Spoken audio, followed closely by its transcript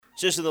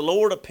says, "And the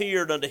Lord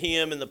appeared unto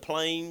him in the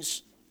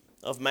plains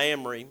of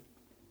Mamre,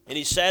 and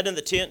he sat in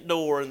the tent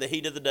door in the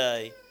heat of the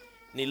day.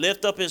 And he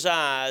lifted up his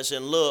eyes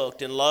and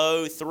looked, and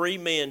lo, 3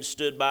 men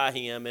stood by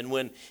him. And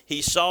when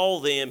he saw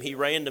them, he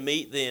ran to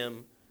meet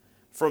them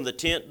from the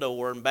tent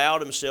door, and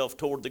bowed himself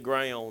toward the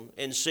ground,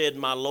 and said,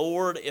 My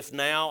Lord, if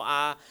now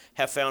I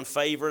have found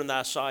favor in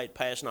thy sight,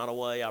 pass not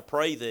away, I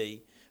pray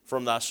thee,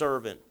 from thy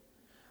servant.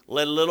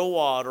 Let a little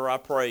water, I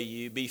pray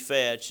you, be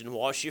fetched, and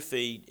wash your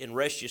feet, and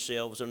rest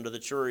yourselves under the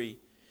tree.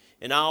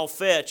 And I'll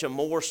fetch a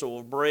morsel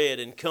of bread,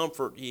 and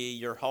comfort ye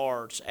your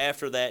hearts.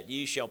 After that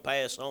ye shall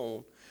pass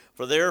on.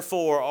 For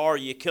therefore are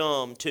ye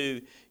come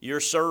to your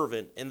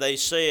servant. And they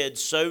said,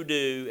 So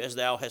do as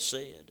thou hast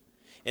said.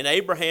 And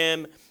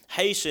Abraham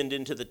hastened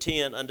into the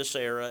tent unto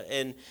Sarah,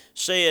 and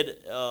said,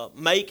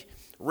 Make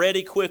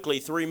ready quickly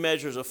 3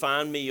 measures of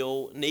fine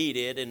meal, knead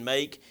it, and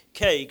make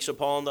cakes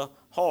upon the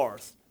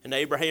hearth. And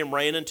Abraham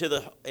ran into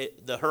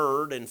the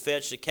herd, and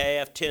fetched a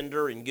calf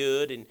tender and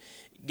good, and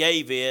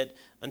gave it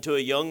unto a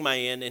young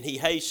man, and he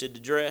hasted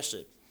to dress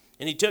it.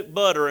 And he took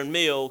butter and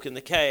milk and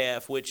the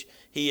calf which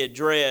he had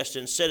dressed,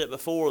 and set it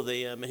before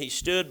them. And he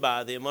stood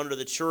by them under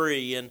the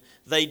tree, and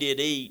they did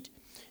eat.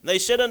 And they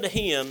said unto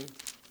him,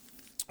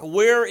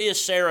 Where is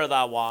Sarah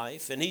thy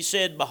wife? And he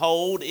said,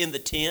 Behold, in the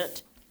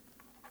tent.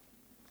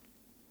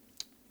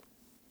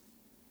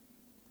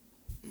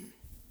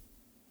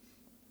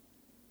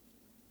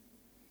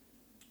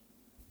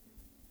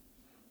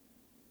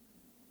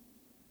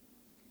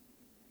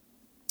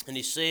 And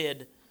he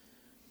said,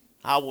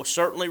 I will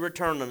certainly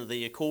return unto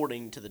thee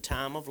according to the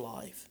time of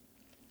life.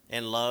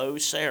 And lo,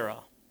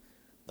 Sarah,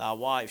 thy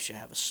wife, shall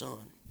have a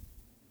son.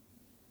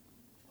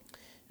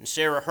 And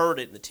Sarah heard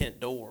it in the tent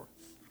door,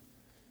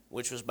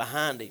 which was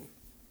behind him.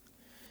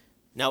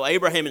 Now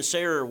Abraham and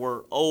Sarah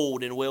were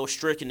old and well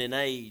stricken in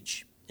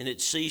age, and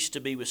it ceased to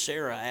be with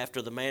Sarah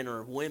after the manner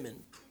of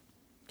women.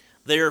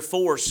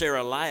 Therefore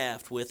Sarah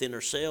laughed within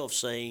herself,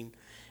 saying,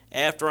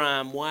 After I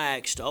am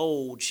waxed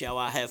old, shall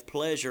I have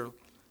pleasure,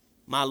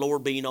 my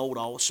Lord being old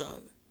also?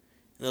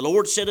 And the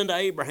Lord said unto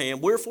Abraham,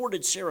 Wherefore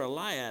did Sarah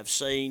laugh,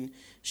 saying,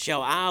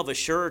 Shall I of a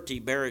surety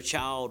bear a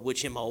child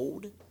which am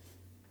old?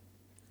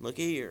 Look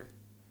here.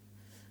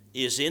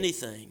 Is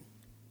anything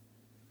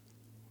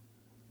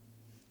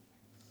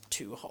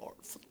too hard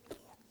for the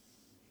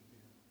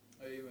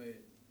Lord? Amen.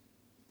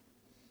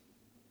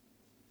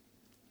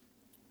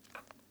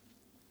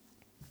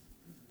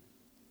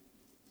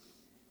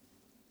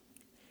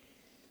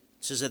 It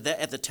says,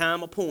 At the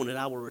time appointed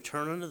I will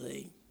return unto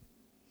thee,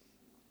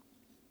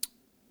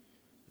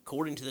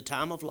 according to the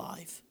time of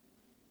life,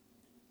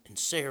 and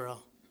Sarah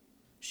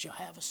shall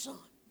have a son.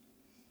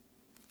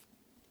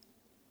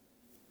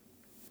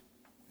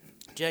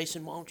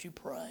 Jason, won't you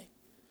pray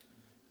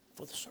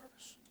for the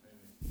service?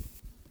 Amen.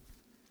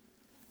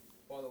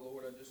 Father,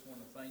 Lord, I just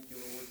want to thank you,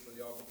 Lord, for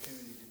the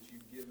opportunity that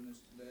you've given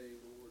us today,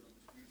 Lord, on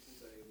this beautiful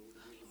day, Lord,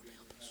 to be able to be in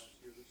your house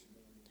here this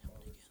morning,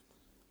 Father.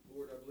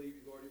 Lord, I believe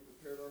you've already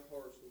prepared our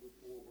hearts, Lord,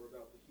 for what we're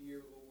about to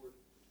hear, Lord.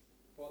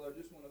 Father, I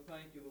just want to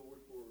thank you, Lord,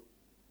 for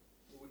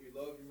your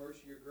love, your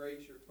mercy, your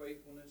grace, your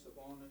faithfulness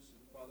upon us.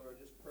 And Father, I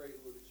just pray,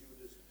 Lord, that you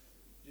would just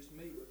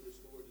meet with us,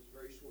 Lord, this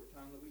very short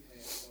time that we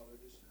have, Father,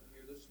 just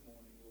here this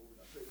morning, Lord.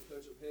 I pray the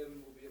touch of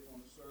heaven will be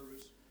upon the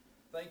service.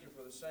 Thank you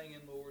for the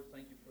singing, Lord.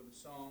 Thank you for the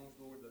songs,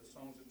 Lord, the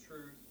songs of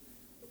truth.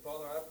 But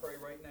Father, I pray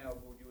right now,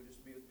 Lord, you would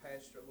just be with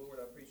Pastor,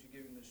 Lord. I preach you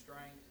giving the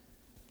strength.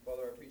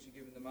 Father, I preach you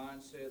giving the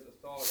mindset, the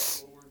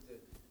thoughts, Lord, that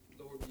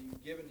Lord, you've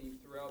given him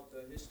throughout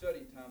his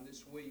study time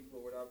this week,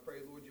 Lord. I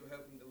pray, Lord, you'll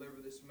help him deliver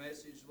this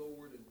message,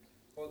 Lord, and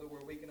Father,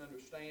 where we can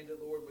understand it,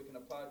 Lord, we can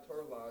apply it to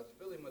our lives.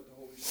 Fill him with the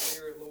Holy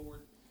Spirit,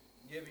 Lord.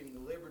 Give him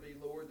the liberty,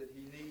 Lord, that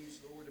he needs,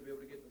 Lord, to be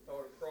able to get the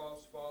thought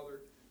across,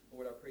 Father.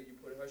 Lord, I pray you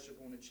put a hush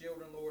upon the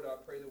children, Lord. I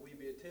pray that we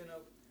be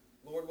attentive.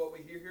 Lord, what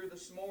we hear here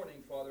this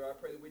morning, Father, I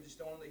pray that we just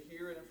don't only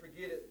hear it and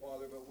forget it,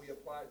 Father, but we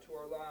apply it to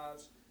our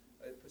lives.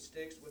 It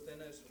sticks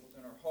within us,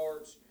 within our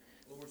hearts.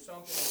 Lord,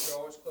 something to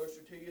draw us closer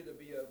to you, to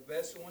be a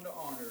vessel unto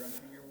honor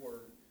unto your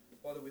word.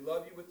 Father, we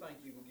love you. We thank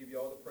you. We'll give you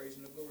all the praise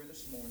and the glory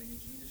this morning. In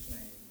Jesus'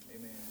 name.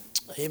 Amen.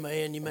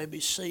 Amen. You may be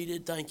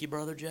seated. Thank you,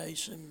 Brother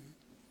Jason.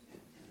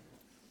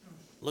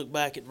 Look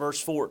back at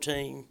verse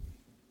 14.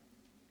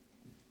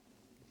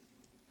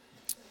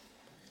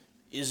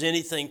 Is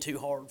anything too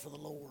hard for the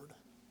Lord?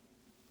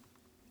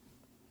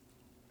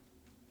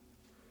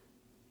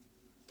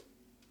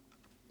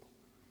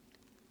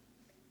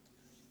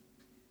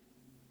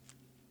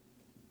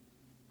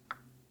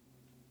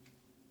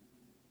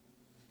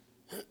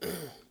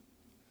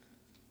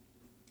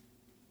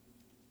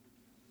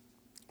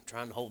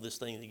 Trying to hold this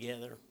thing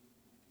together.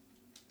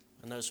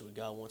 I know that's what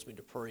God wants me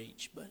to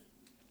preach, but I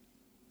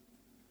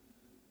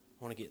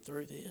want to get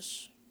through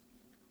this.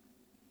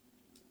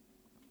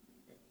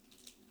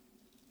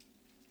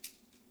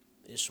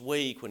 This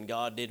week, when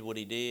God did what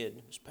he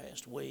did, this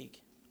past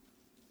week,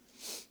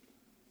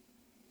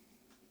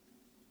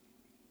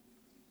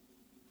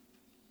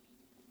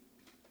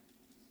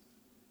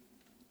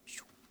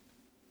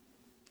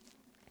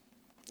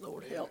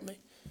 Lord, help me.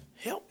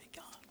 Help me,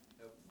 God.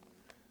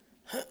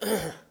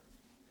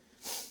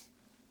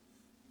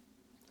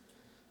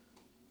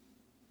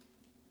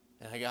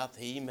 got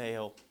the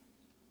email.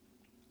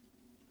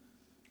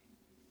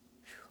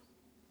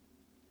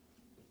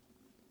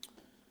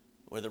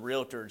 Where the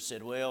realtor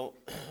said, well,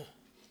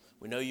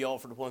 we know you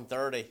offered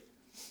 130.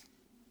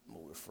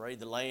 But we're afraid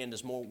the land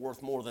is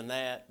worth more than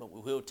that, but we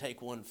will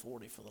take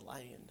 140 for the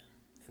land.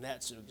 And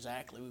that's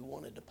exactly what we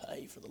wanted to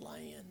pay for the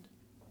land.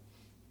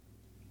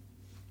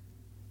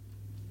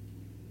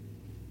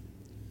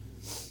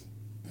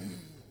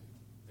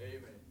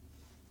 Amen.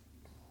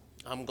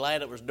 I'm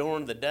glad it was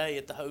during the day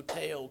at the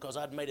hotel, because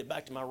I'd made it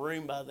back to my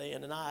room by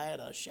then, and I had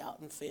a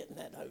shouting fit in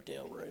that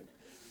hotel room.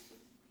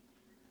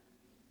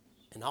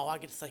 And all I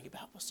could think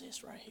about was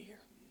this right here.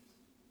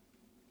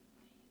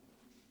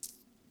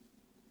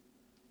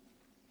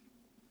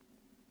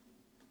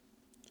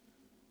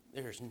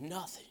 There's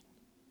nothing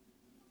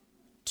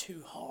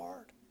too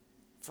hard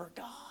for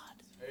God.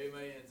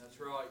 Amen. That's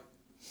right.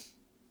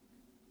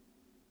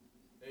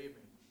 Amen.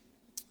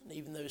 And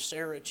even though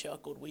Sarah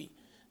chuckled, we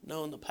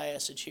know in the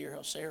passage here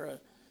how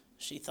Sarah,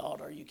 she thought,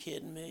 are you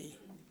kidding me?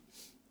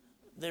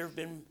 There have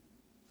been,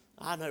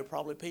 I know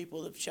probably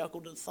people that have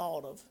chuckled at the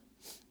thought of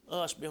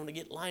us being able to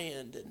get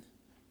land and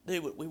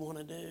do what we want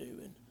to do.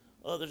 And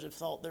others have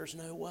thought there's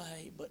no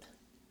way, but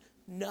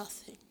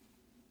nothing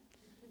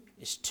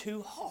is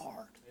too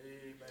hard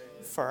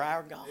for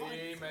our God.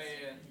 Amen.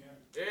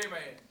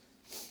 Amen.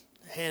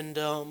 And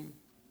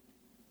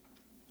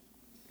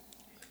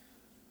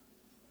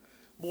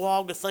boy,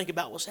 all to think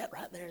about was that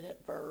right there,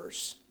 that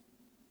verse.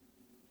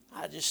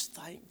 I just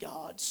thank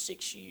God,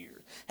 6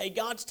 years. Hey,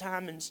 God's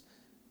timing's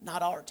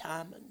not our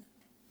timing.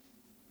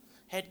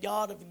 Had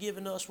God have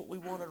given us what we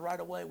wanted right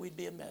away, we'd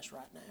be a mess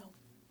right now.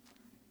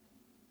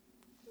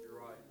 You're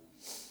right.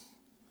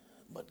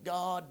 But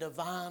God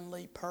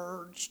divinely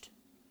purged.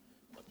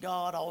 But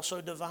God also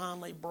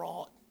divinely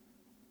brought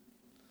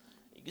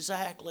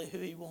exactly who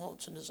He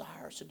wants and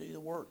desires to do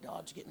the work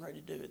God's getting ready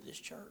to do at this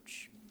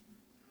church.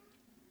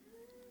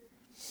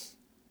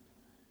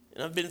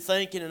 And I've been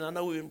thinking, and I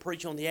know we've been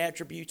preaching on the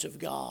attributes of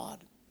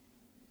God.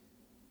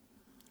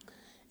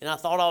 And I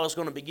thought I was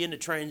going to begin to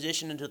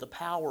transition into the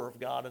power of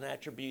God, an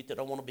attribute that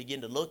I want to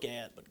begin to look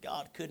at, but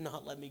God could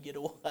not let me get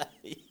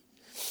away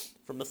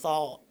from the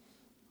thought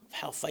of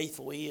how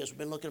faithful He is. We've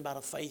been looking about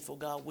a faithful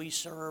God. We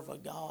serve a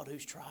God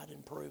who's tried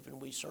and proven.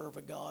 We serve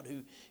a God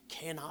who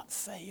cannot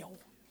fail.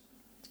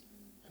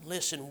 And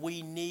listen,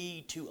 we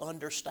need to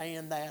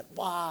understand that.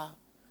 Why?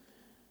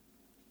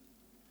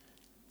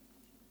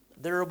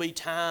 There will be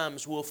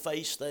times we'll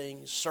face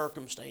things,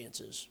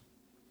 circumstances,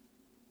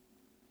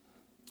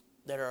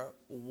 that are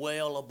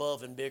well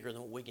above and bigger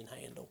than what we can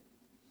handle.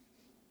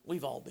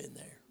 We've all been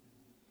there.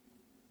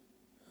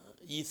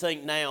 You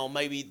think now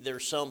maybe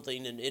there's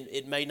something, and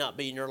it may not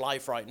be in your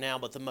life right now,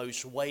 but the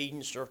most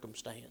weighing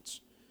circumstance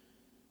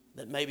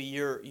that maybe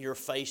you're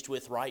faced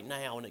with right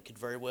now, and it could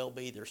very well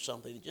be there's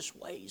something that just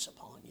weighs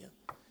upon you.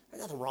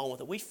 There's nothing wrong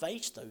with it. We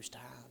face those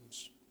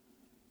times.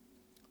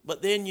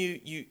 But then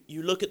you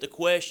look at the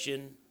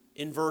question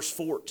in verse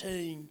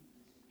 14,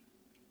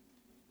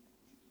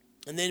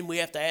 and then we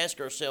have to ask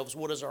ourselves,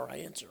 what is our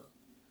answer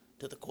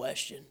to the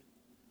question?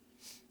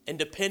 And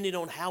depending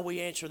on how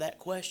we answer that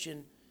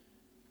question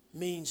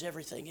means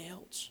everything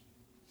else.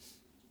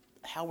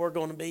 How we're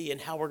going to be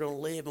and how we're going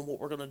to live and what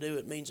we're going to do,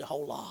 it means a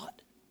whole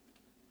lot.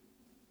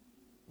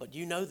 But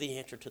you know the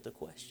answer to the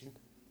question.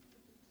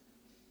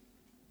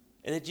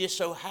 And it just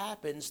so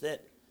happens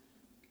that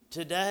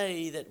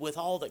today, that with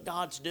all that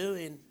God's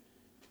doing,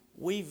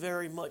 we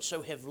very much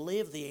so have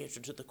lived the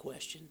answer to the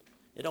question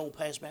at Old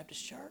Paths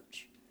Baptist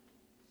Church.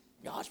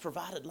 God's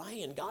provided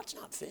land. God's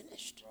not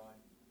finished.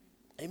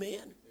 Right. Amen.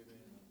 Amen.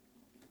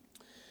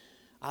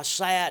 I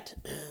sat,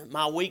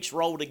 my weeks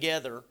roll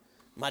together,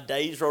 my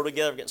days roll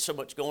together, I've got so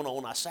much going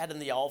on. I sat in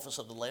the office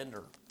of the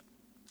lender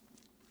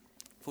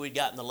before we'd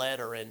gotten the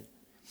letter, and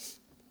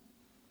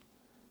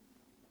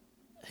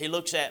he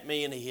looks at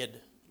me, and he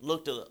had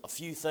looked at a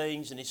few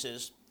things, and he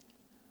says,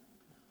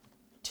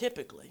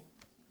 typically,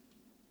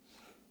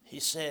 he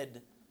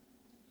said,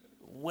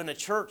 when a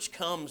church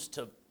comes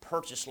to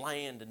purchase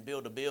land and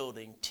build a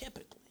building,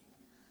 typically,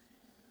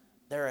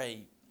 they're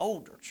an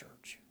older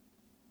church.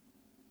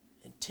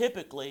 And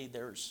typically,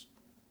 there's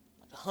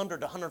like 100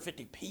 to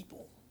 150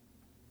 people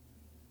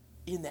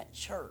in that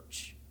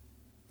church.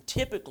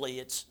 Typically,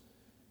 it's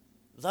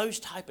those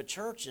type of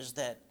churches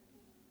that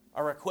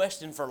are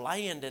requesting for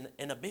land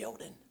and a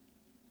building.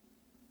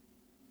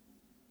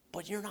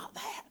 But you're not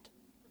that.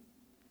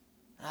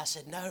 And I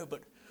said, no,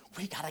 but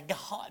we got a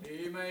God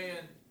Amen.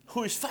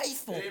 who is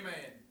faithful. Amen.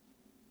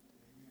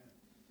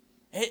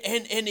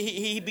 And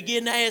he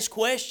began to ask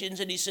questions,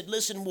 and he said,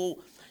 listen, well,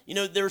 you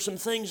know, there are some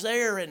things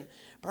there, and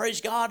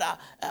praise God, I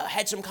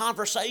had some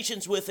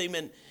conversations with him,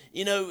 and,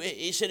 you know,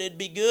 he said it'd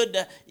be good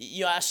to,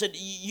 you know, I said,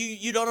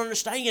 you don't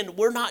understand,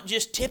 we're not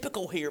just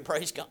typical here,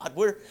 praise God.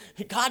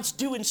 God's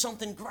doing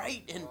something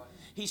great, and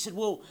he said,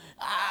 well,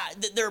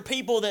 there are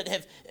people that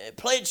have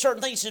pledged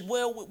certain things. He said,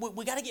 well,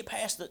 we got to get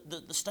past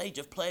the stage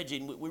of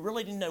pledging. We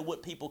really didn't know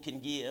what people can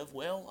give.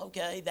 Well,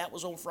 okay, that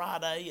was on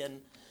Friday,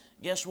 and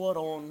guess what?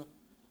 On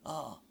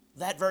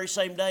that very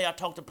same day, I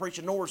talked to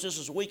Preacher Norris, this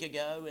was a week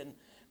ago, and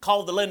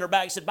called the lender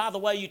back and said, by the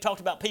way, you talked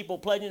about people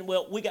pledging.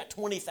 Well, we got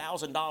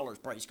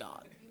 $20,000, praise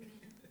God.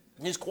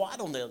 And he's quiet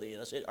on the other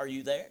end. I said, are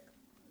you there?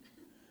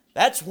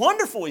 That's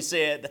wonderful, he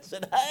said. I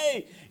said,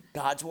 hey,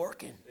 God's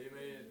working.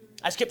 Amen.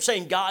 I just kept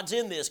saying, God's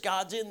in this,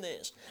 God's in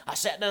this. I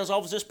sat down in his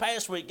office this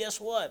past week. Guess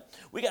what?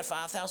 We got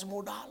 $5,000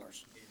 more.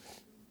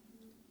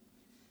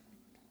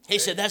 He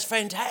said, that's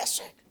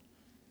fantastic.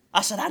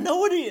 I said, I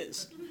know it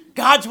is.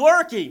 God's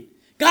working.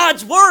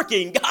 God's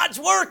working. God's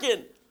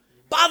working.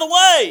 By the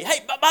way,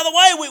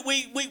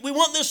 we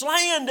want this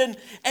land,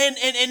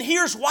 and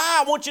here's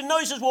why. I want you to know.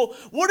 He says, well,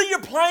 what are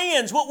your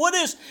plans?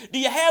 Do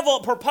you have a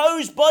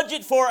proposed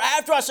budget for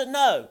after? I said,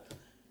 no.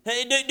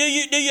 What do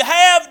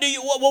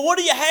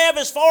you have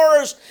as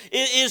far as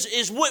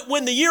is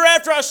when the year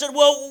after? I said,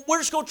 well, we're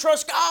just going to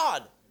trust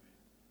God.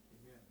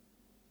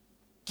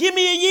 Give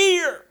me a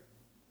year.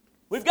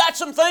 We've got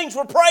some things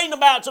we're praying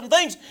about, some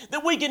things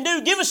that we can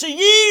do. Give us a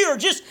year.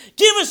 Just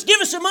give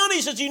us some money.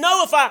 He says, you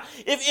know, if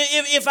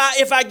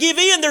I give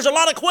in, there's a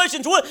lot of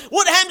questions.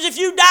 What happens if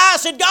you die? I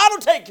said, God will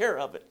take care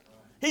of it.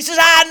 He says,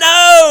 I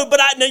know, but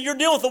you're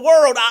dealing with the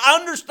world. I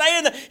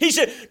understand that. He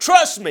said,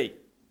 trust me.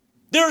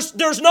 There's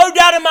no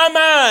doubt in my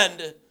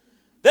mind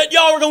that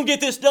y'all are going to get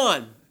this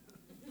done.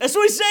 That's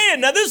what he's saying.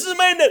 Now, this is a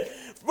man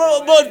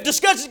that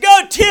discusses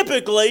God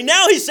typically.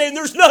 Now he's saying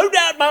there's no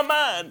doubt in my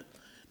mind.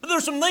 But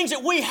there's some things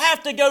that we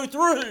have to go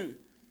through.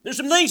 There's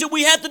some things that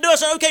we have to do. I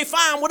said, okay,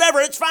 fine,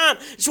 whatever, it's fine.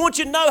 Just want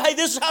you to know, hey,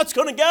 this is how it's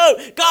going to go.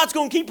 God's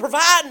going to keep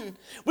providing.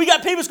 We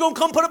got people that's going to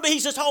come put up, he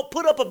says, oh,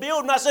 put up a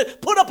building. I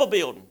said, put up a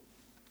building.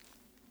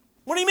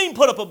 What do you mean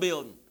put up a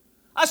building?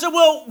 I said,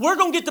 well, we're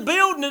going to get the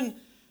building, and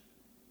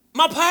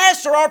our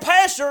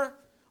pastor,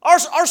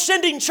 our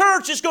sending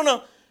church is going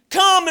to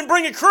come and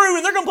bring a crew,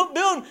 and they're going to put a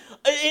building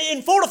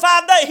in 4 to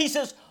 5 days. He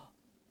says,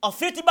 a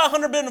 50 by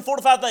 100 building in 4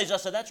 to 5 days. I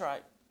said, that's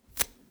right.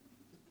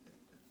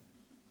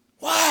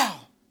 Wow,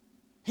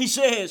 he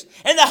says.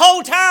 And the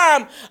whole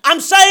time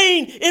I'm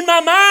saying in my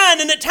mind,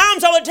 and at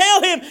times I would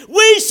tell him,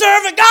 we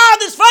serve a God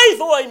that's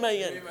faithful,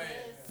 amen. Amen.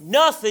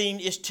 Nothing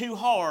is too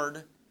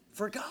hard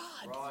for God.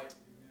 Right.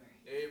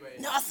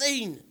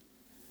 Amen.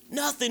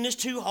 Nothing is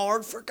too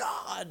hard for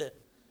God.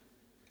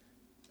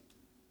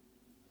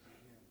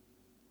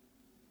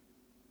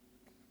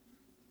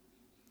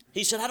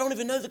 He said, I don't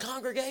even know the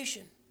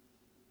congregation.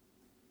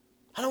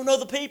 I don't know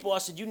the people. I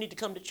said, you need to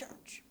come to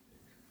church.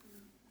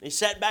 He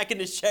sat back in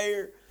his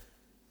chair,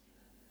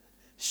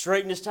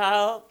 straightened his tie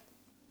up.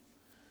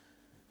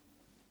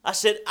 I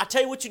said, I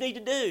tell you what you need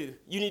to do.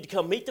 You need to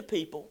come meet the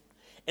people.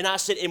 And I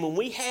said, and when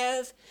we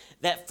have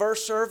that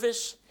first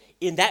service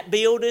in that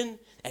building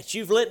that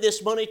you've lent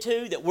this money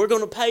to, that we're going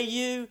to pay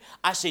you,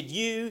 I said,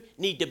 you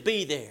need to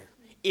be there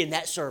in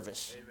that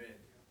service. Amen.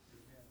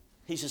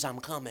 He says, I'm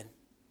coming.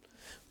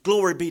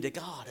 Glory be to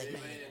God. Amen.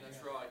 Amen.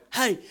 That's right.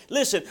 Hey,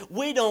 listen,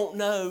 we don't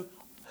know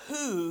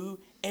who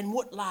and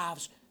what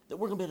lives that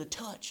we're going to be able to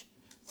touch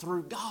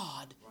through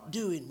God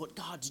doing what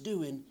God's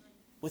doing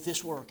with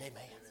this work.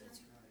 Amen.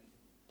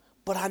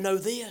 But I know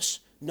this,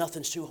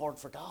 nothing's too hard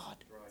for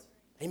God.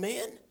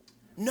 Amen.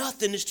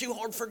 Nothing is too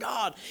hard for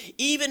God.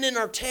 Even in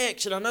our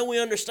text, and I know we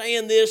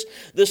understand this,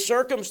 the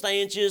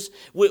circumstances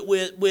with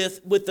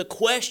the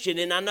question,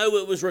 and I know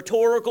it was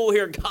rhetorical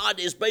here. God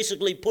is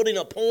basically putting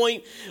a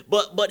point,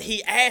 but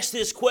he asked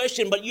this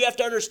question. But you have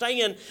to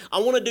understand, I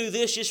want to do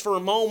this just for a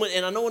moment,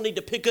 and I know I need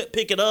to pick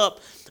it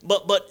up.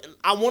 But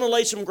I want to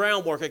lay some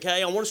groundwork,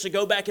 okay? I want us to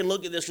go back and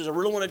look at this because I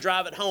really want to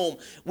drive it home.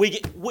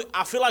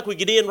 I feel like we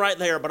get in right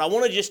there, but I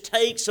want to just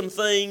take some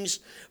things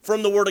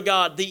from the Word of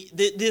God.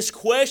 This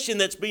question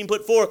that's being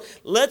put forth,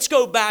 let's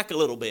go back a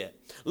little bit.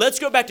 Let's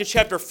go back to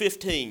chapter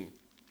 15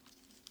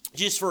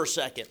 just for a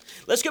second.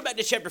 Let's go back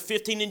to chapter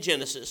 15 in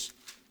Genesis.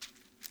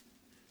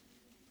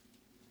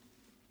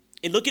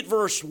 And look at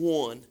verse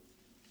 1. It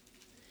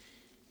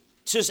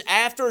says,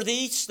 after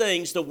these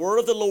things, the word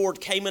of the Lord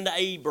came unto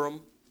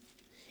Abram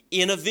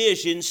in a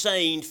vision,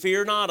 saying,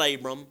 fear not,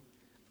 Abram,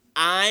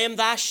 I am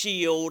thy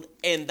shield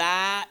and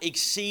thy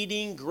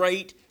exceeding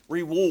great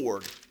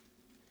reward.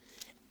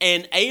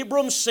 And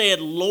Abram said,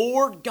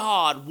 Lord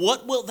God,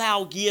 what wilt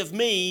thou give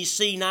me,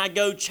 seeing I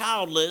go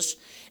childless,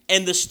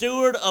 and the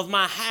steward of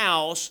my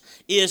house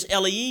is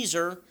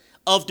Eliezer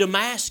of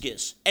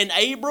Damascus? And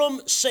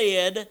Abram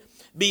said,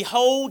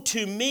 behold,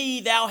 to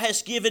me thou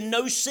hast given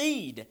no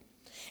seed,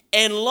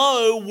 and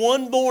lo,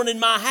 one born in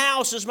my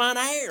house is mine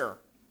heir.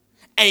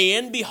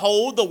 And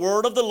behold, the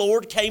word of the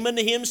Lord came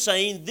unto him,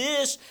 saying,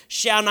 this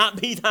shall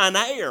not be thine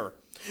heir,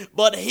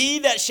 but he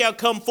that shall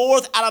come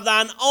forth out of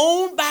thine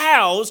own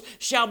bowels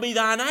shall be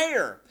thine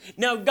heir.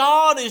 Now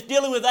God is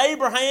dealing with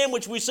Abraham,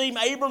 which we see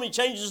Abram, he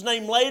changes his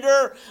name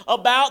later,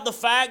 about the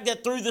fact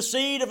that through the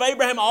seed of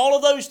Abraham, all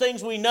of those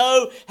things we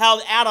know, how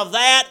out of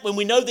that, when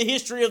we know the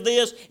history of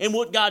this and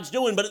what God's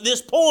doing. But at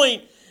this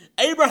point,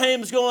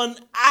 Abraham's going,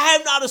 I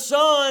have not a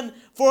son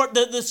for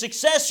the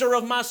successor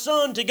of my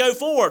son to go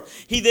forward.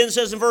 He then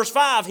says in verse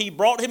 5, he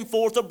brought him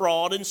forth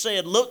abroad and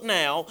said, look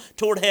now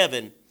toward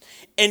heaven,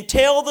 and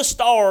tell the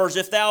stars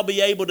if thou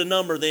be able to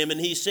number them. And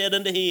he said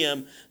unto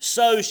him,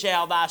 so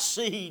shall thy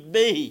seed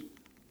be.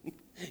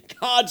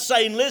 God's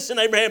saying, listen,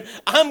 Abraham,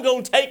 I'm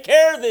going to take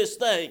care of this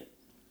thing.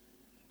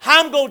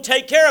 I'm going to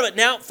take care of it.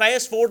 Now,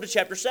 fast forward to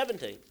chapter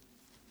 17.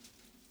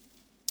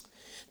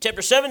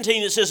 Chapter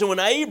 17, it says, and when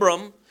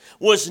Abram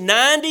was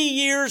 90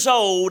 years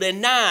old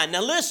and 9.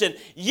 Now listen,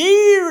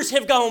 years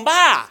have gone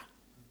by.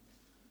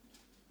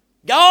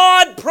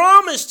 God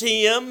promised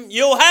him,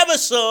 you'll have a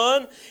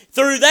son.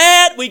 Through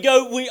that,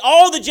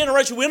 all the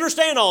generations, we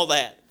understand all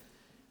that.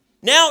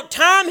 Now,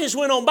 time has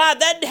went on by.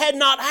 That had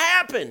not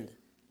happened.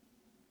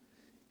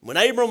 When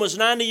Abram was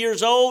 90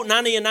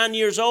 and 9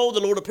 years old,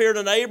 the Lord appeared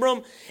unto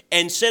Abram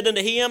and said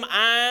unto him,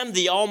 I am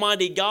the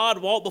Almighty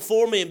God, walk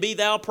before me and be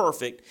thou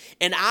perfect.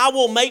 And I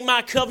will make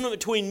my covenant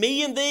between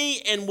me and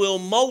thee and will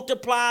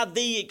multiply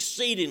thee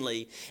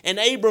exceedingly. And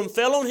Abram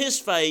fell on his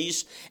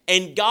face,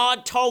 and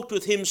God talked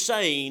with him,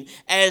 saying,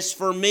 as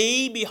for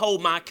me,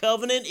 behold, my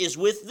covenant is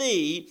with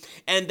thee,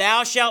 and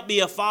thou shalt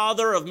be a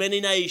father of many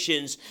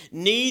nations.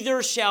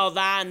 Neither shall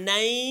thy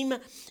name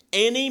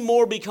any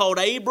more be called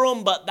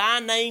Abram, but thy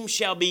name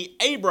shall be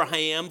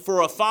Abraham, for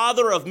a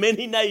father of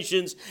many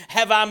nations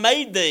have I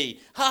made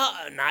thee.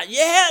 Not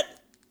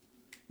yet.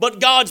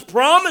 But God's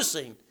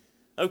promising.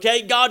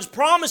 Okay, God's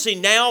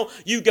promising. Now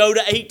you go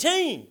to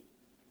 18,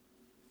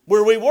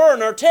 where we were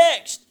in our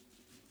text.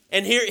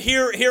 And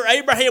here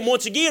Abraham,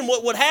 once again,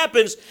 what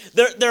happens?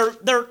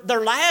 They're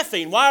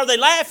laughing. Why are they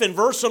laughing?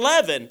 Verse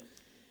 11.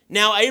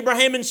 Now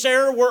Abraham and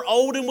Sarah were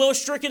old and well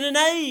stricken in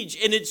age,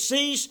 and had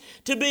ceased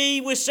to be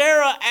with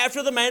Sarah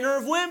after the manner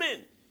of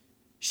women.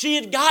 She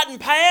had gotten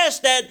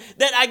past that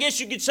I guess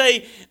you could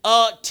say,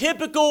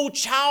 typical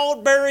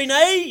childbearing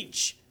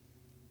age.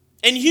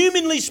 And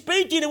humanly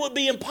speaking, it would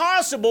be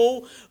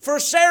impossible for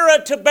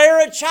Sarah to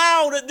bear a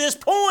child at this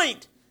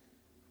point.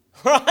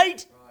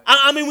 Right?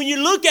 I mean, when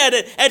you look at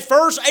it, at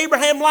first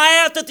Abraham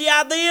laughed at the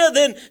idea,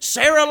 then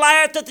Sarah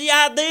laughed at the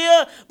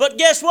idea. But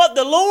guess what?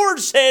 The Lord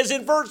says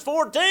in verse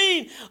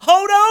 14,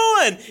 hold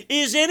on,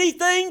 is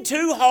anything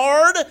too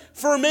hard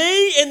for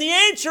me? And the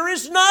answer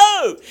is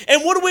no.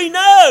 And what do we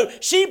know?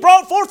 She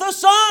brought forth a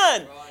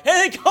son.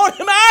 And they called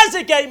him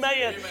Isaac,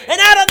 amen. And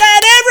out of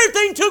that,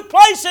 everything took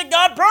place that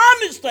God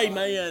promised,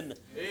 amen.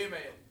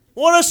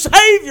 What a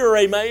Savior,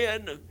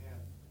 amen.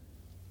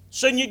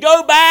 So when you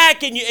go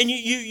back and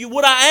you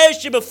what I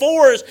asked you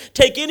before is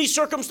take any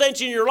circumstance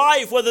in your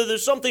life, whether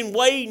there's something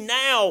weighing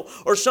now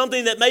or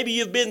something that maybe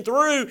you've been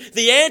through,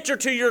 the answer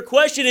to your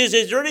question is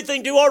there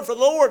anything too hard for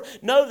the Lord?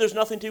 No, there's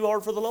nothing too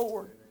hard for the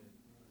Lord.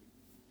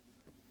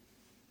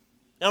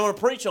 And I want to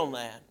preach on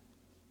that.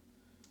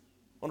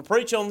 I want to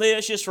preach on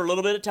this just for a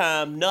little bit of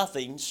time.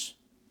 Nothing's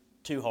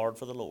too hard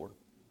for the Lord.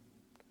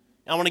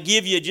 And I want to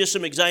give you just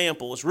some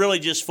examples, really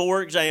just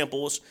 4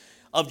 examples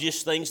of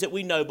just things that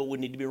we know but we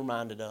need to be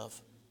reminded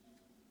of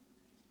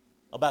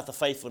about the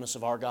faithfulness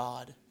of our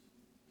God.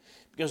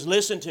 Because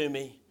listen to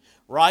me,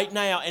 right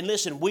now, and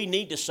listen, we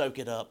need to soak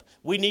it up.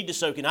 We need to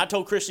soak it. And I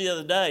told Christy the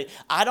other day,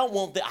 I don't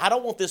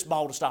want this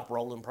ball to stop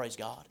rolling, praise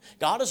God.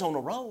 God is on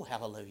a roll,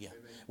 hallelujah. Amen.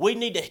 We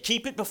need to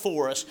keep it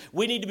before us.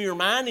 We need to be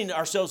reminding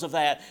ourselves of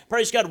that.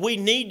 Praise God, we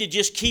need to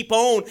just keep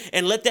on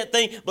and let that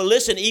thing, but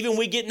listen, even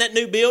we get in that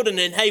new building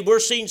and hey, we're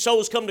seeing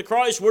souls come to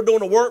Christ, we're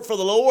doing the work for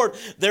the Lord.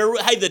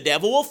 Hey, the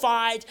devil will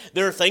fight.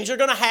 There are things that are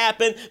going to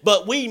happen,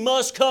 but we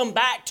must come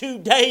back to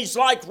days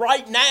like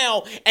right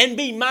now and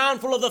be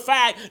mindful of the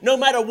fact, no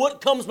matter what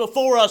comes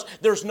before us,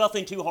 there's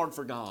nothing too hard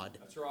for God.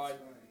 That's right.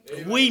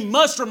 Amen. We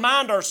must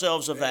remind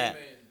ourselves of that.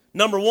 Amen.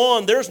 Number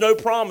 1, there's no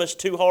promise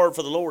too hard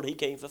for the Lord He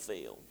can't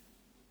fulfill.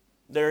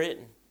 There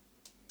isn't.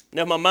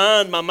 Now my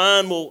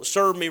mind will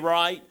serve me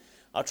right.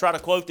 I'll try to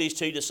quote these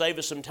to you to save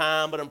us some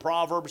time, but in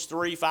Proverbs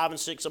 3, 5, and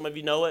 6, some of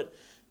you know it,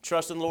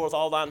 trust in the Lord with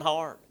all thine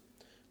heart.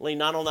 Lean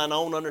not on thine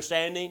own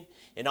understanding.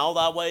 In all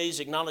thy ways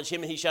acknowledge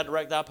Him, and He shall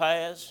direct thy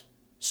paths.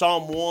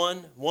 Psalm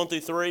 1, 1 through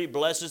 3,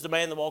 blessed is the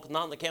man that walketh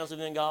not in the counsel of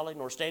the ungodly,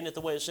 nor standeth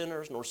the way of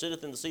sinners, nor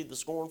sitteth in the seat of the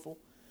scornful.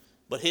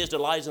 But his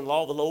delight is in the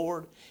law of the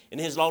Lord, and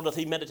his law doth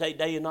he meditate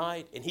day and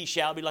night. And he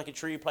shall be like a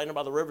tree planted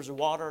by the rivers of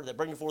water, that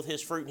bringeth forth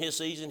his fruit in his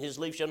season. His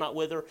leaf shall not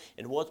wither,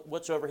 and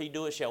whatsoever he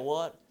doeth shall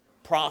what?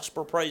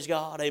 Prosper, praise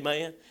God,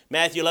 amen.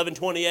 Matthew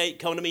 11:28,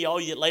 come to me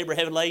all you that labor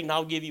heavy laden, and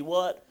I'll give you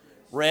what?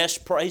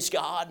 Rest, praise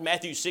God.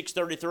 Matthew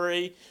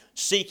 6:33,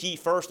 seek ye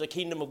first the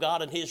kingdom of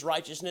God and His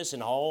righteousness,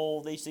 and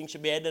all these things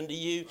shall be added unto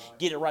you.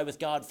 Get it right with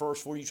God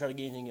first before you try to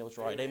get anything else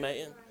right,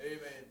 amen. Amen.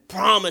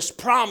 Promise.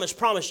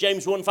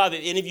 James 1:5, if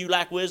any of you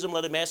lack wisdom,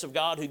 let him ask of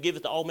God, who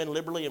giveth to all men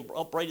liberally and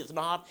upbraideth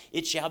not,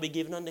 it shall be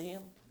given unto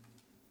him.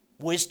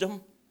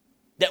 Wisdom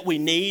that we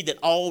need, that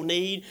all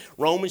need.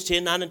 Romans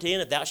 10:9 and 10,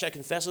 if thou shalt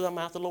confess with thy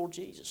mouth the Lord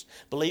Jesus,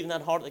 believe in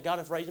thine heart that God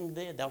hath raised him from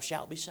the dead, thou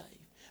shalt be saved.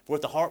 For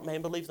with the heart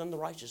man believeth unto the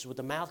righteous, with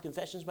the mouth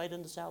confession is made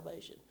unto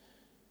salvation.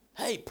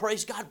 Hey,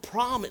 praise God,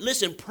 promise.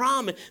 Listen,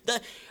 promise.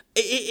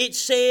 It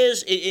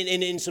says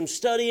in some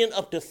studying,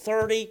 up to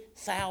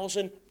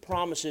 30,000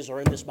 promises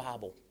are in this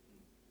Bible.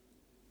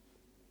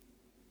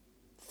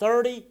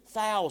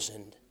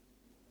 30,000.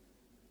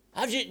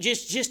 I've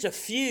just a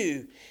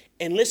few,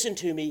 and listen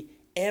to me,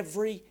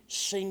 every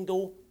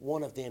single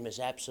one of them is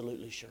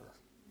absolutely sure.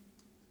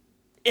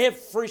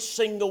 Every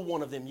single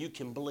one of them you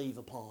can believe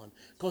upon.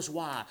 Because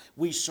why?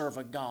 We serve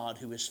a God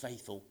who is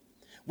faithful.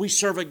 We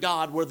serve a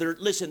God where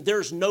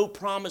there's no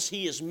promise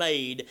He has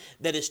made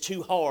that is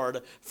too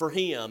hard for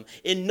Him.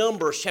 In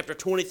Numbers chapter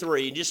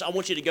 23, and I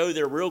want you to go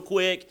there real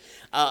quick.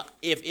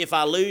 If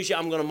I lose you,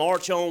 I'm going to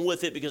march on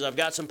with it because I've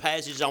got some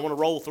passages I want to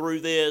roll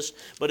through this.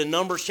 But in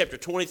Numbers chapter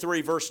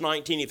 23, verse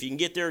 19, if you can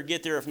get there,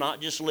 get there. If not,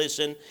 just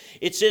listen.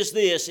 It says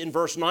this in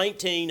verse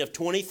 19 of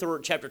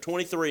chapter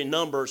 23 in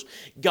Numbers,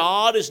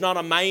 God is not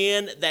a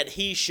man that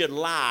He should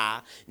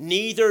lie,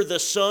 neither the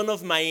Son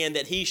of Man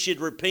that He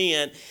should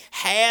repent.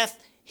 Hath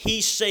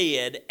He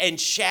said, and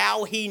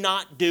shall He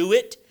not do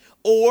it?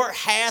 Or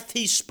hath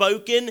He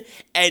spoken,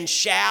 and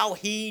shall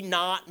He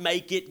not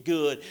make it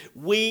good?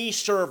 We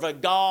serve a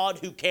God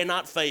who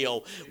cannot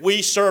fail.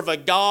 We serve a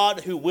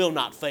God who will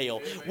not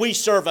fail. We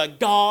serve a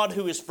God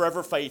who is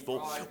forever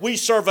faithful. We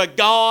serve a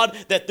God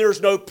that there's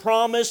no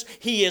promise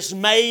He has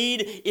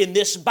made in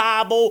this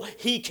Bible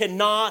He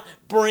cannot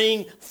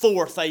bring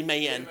forth.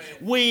 Amen.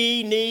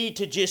 We need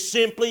to just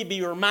simply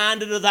be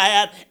reminded of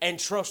that and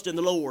trust in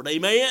the Lord.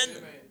 Amen.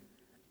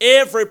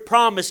 Every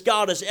promise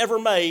God has ever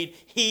made,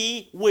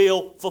 He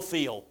will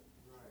fulfill.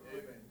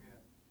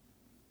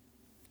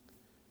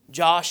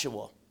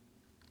 Joshua,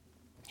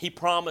 he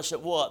promised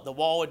that what? The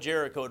wall of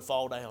Jericho would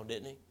fall down,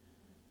 didn't he?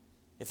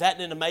 If that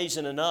isn't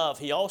amazing enough,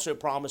 he also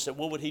promised that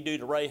what would he do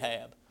to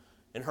Rahab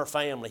and her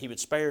family? He would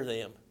spare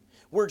them.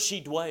 Where'd she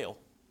dwell?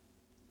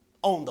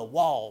 On the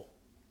wall.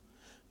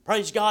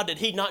 Praise God that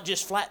He not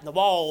just flattened the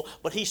wall,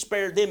 but He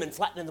spared them in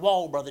flattening the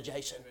wall, Brother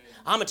Jason.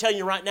 I'm going to tell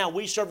you right now,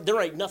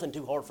 there ain't nothing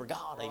too hard for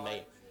God.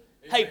 Amen.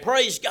 Hey,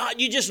 praise God.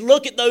 You just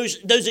look at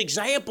those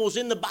examples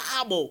in the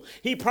Bible.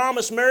 He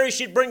promised Mary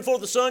she'd bring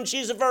forth a son.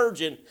 She's a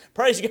virgin.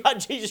 Praise God,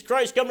 Jesus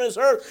Christ coming to this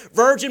earth,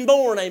 virgin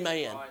born.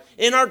 Amen.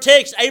 In our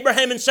text,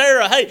 Abraham and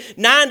Sarah,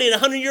 90 and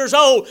 100 years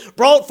old,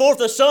 brought forth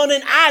a son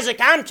in Isaac.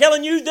 I'm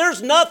telling you,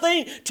 there's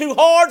nothing too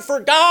hard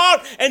for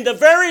God, and the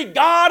very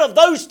God of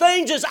those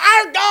things is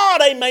our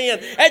God,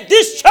 amen. At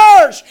this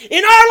church,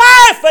 in our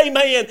life,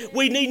 amen.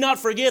 We need not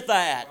forget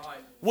that.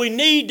 We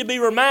need to be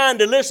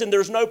reminded, listen,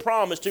 there's no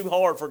promise too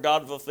hard for God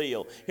to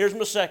fulfill. Here's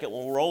my second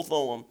one. We'll roll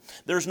through them.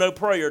 There's no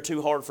prayer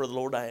too hard for the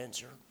Lord to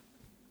answer.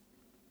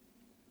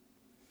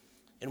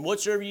 And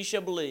whatsoever you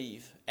shall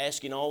believe,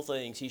 asking all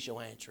things, He shall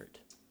answer it.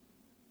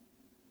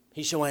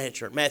 He shall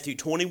answer it. Matthew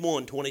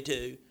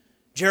 21:22.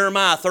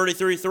 Jeremiah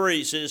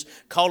 33:3 says,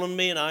 call on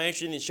me and I'll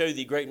answer thee and show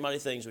thee great and mighty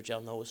things which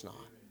thou knowest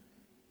not.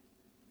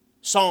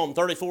 Psalm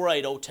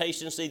 34:8, oh,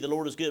 taste and see the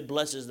Lord is good,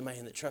 blessed is the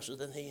man that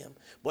trusteth in Him.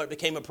 Boy, it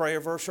became a prayer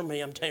verse for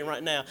me, I'm telling you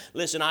right now.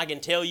 Listen, I can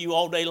tell you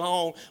all day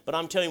long, but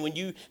I'm telling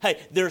you,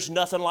 there's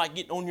nothing like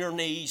getting on your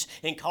knees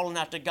and calling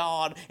out to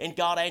God, and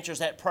God answers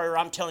that prayer.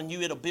 I'm telling you,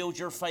 it'll build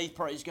your faith,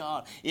 praise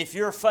God. If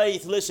your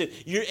faith, listen,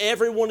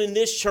 everyone in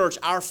this church,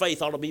 our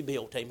faith ought to be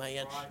built,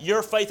 amen. Right.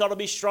 Your faith ought to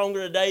be stronger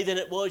today than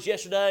it was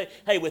yesterday.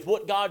 With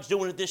what God's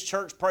doing at this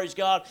church, praise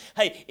God.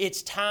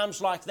 It's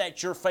times like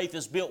that your faith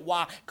is built.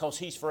 Why? Because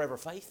He's forever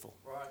faithful.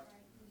 Right.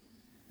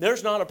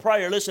 There's not a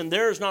prayer, listen,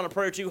 there's not a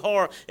prayer too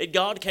hard that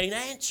God can't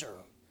answer.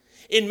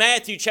 In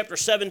Matthew chapter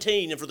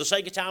 17, and for the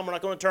sake of time, we're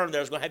not going to turn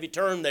there. I was going to have you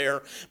turn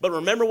there. But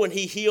remember when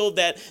He healed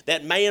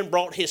that man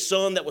brought his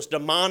son that was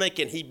demonic,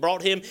 and He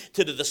brought him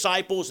to the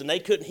disciples, and they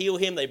couldn't heal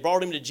him. They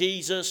brought him to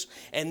Jesus,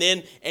 and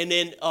then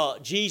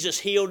Jesus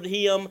healed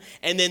him.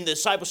 And then the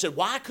disciples said,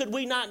 why could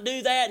we not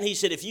do that? And He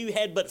said, if you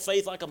had but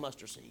faith like a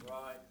mustard seed.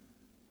 Right.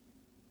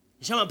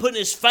 He's talking about putting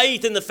his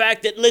faith in the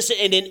fact that, listen,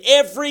 and in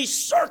every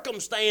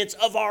circumstance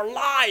of our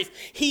life,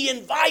 He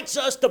invites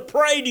us to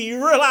pray. Do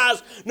you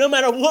realize no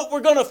matter what we're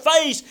going to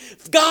face,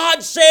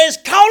 God says,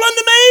 call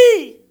unto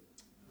me.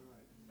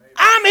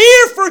 I'm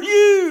here for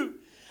you.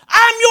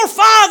 I'm your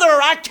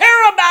Father. I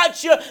care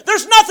about you.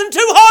 There's nothing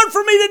too hard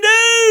for me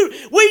to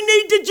do. We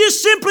need to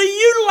just simply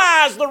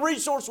utilize the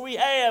resource we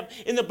have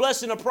in the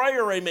blessing of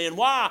prayer, amen.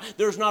 Why?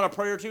 There's not a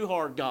prayer too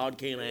hard God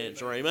can't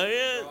answer,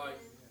 amen. Right.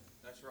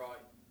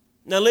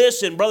 Now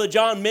listen, Brother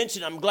John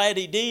mentioned, I'm glad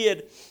he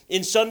did,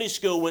 in Sunday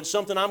school, when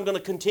something I'm going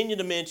to continue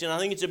to mention. I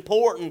think it's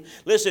important.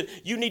 Listen,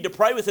 you need to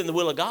pray within the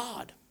will of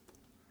God.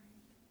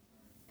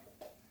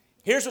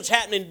 Here's what's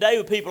happening today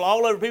with people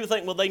all over. People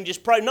think, well, they can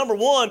just pray. Number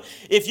one,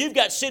 if you've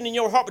got sin in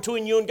your heart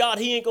between you and God,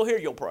 He ain't going to hear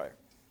your prayer.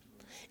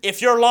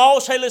 If you're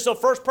lost, hey, listen, the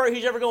first prayer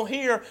He's ever going to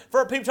hear,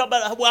 for people talk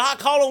about, well, I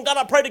call on God,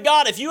 I pray to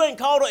God. If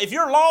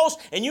you're lost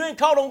and you ain't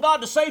called on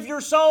God to save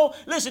your soul,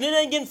 listen, it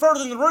ain't getting further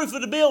than the roof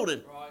of the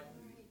building.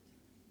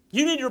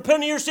 You need to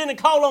repent of your sin and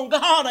call on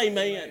God,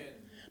 amen.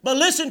 But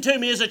listen to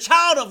me, as a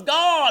child of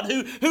God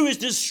who is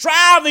just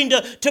striving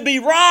to be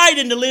right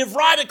and to live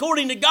right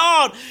according to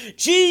God,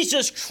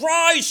 Jesus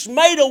Christ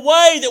made a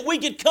way that we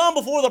could come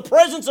before the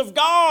presence of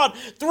God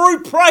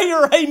through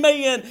prayer,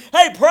 amen.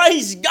 Hey,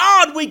 praise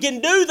God, we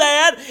can do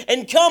that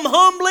and come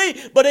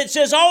humbly, but it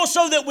says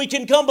also that we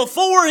can come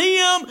before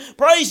Him,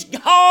 praise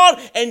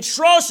God, and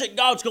trust that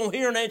God's going to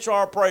hear and answer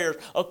our prayers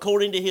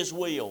according to His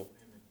will.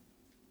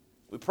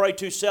 We pray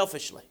too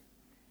selfishly.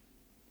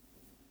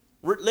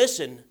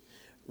 Listen,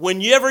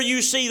 whenever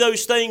you see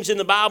those things in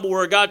the Bible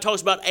where God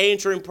talks about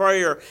answering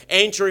prayer,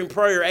 and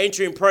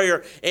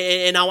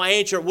I'll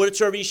answer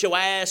whatsoever ye shall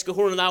ask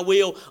according to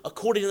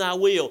thy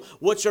will,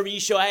 whatsoever ye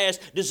shall ask,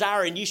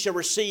 desire, and ye shall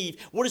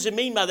receive. What does it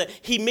mean by that?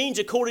 He means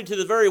according to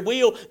the very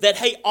will that,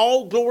 hey,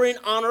 all glory and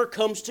honor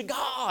comes to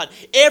God.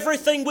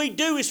 Everything we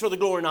do is for the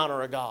glory and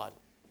honor of God.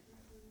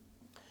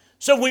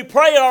 So when we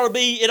pray,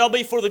 it'll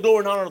be for the glory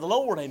and honor of the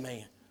Lord,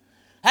 amen.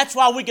 That's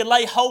why we can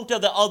lay hold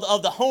of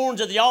the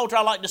horns of the altar,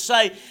 I like to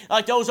say,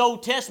 like those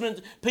Old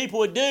Testament people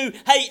would do,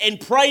 hey, and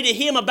pray to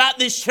Him about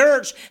this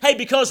church, hey,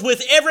 because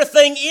with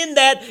everything in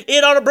that,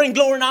 it ought to bring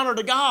glory and honor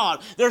to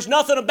God. There's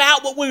nothing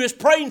about what we was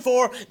praying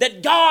for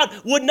that God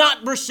would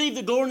not receive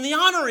the glory and the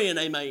honor in,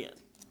 amen.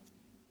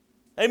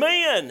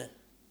 Amen.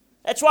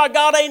 That's why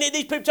God ain't,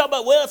 these people talk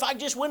about, well, if I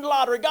just win the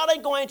lottery, God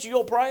ain't going to answer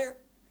your prayer.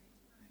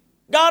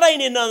 God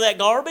ain't in none of that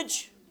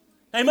garbage.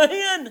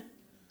 Amen.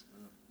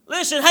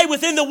 Listen, hey,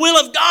 within the will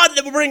of God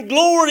that will bring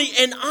glory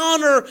and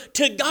honor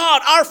to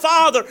God, our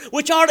Father,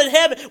 which art in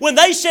heaven. When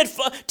they said,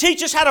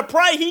 teach us how to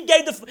pray, He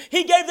gave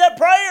that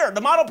prayer,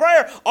 the model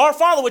prayer. Our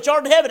Father, which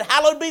art in heaven,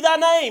 hallowed be thy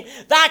name.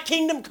 Thy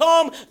kingdom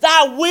come,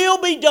 thy will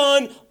be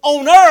done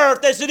on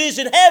earth as it is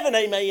in heaven,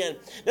 amen.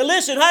 Now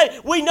listen, hey,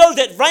 we know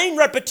that vain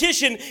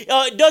repetition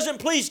doesn't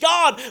please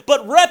God,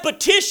 but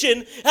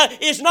repetition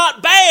is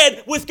not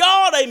bad with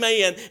God,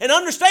 amen. And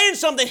understand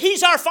something,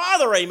 He's our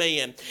Father,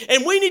 amen.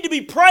 And we need to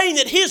be praying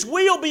that His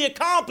will be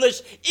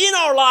accomplished in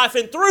our life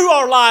and through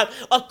our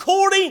life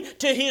according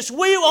to His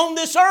will on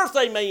this earth,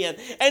 amen.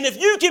 And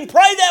if you can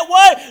pray that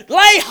way,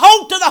 lay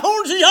hold to the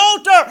horns of the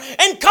altar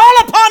and call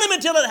upon Him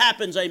until it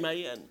happens,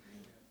 amen.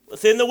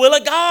 Within the will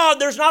of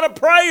God, there's not a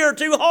prayer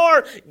too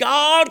hard.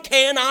 God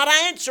cannot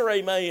answer,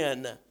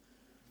 amen.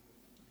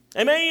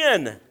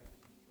 Amen.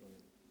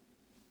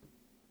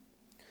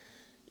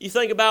 You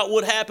think about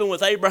what happened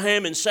with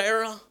Abraham and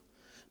Sarah.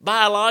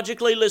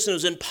 Biologically, listen, it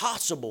was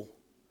impossible.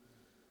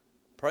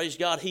 Praise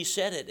God, He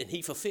said it and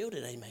He fulfilled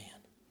it, amen.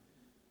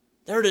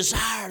 Their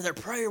desire, their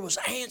prayer was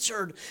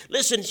answered.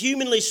 Listen,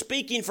 humanly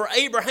speaking, for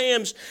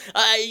Abraham's,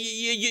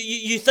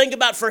 you think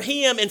about for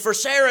him and for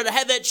Sarah to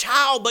have that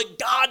child, but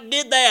God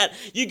did that.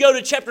 You go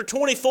to chapter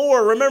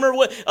 24. Remember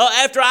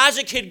after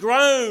Isaac had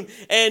grown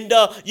and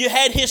you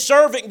had his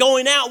servant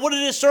going out, what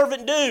did his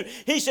servant do?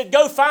 He said,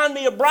 go find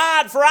me a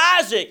bride for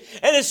Isaac.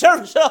 And his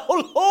servant said,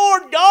 oh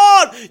Lord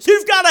God,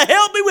 you've got to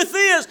help me with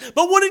this.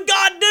 But what did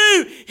God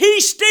do?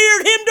 He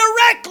steered him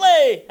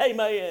directly.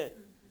 Amen.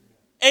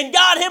 And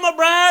got him a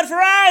bride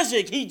for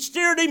Isaac. He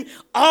steered him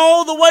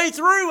all the way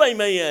through,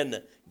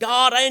 amen.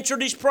 God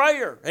answered his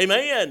prayer,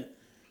 amen.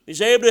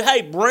 He's able to,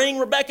 hey, bring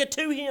Rebekah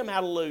to him,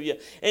 hallelujah.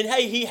 And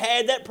hey, he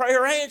had that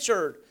prayer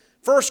answered.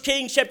 1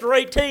 Kings chapter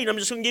 18, I'm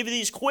just going to give you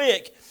these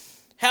quick.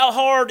 How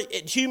hard,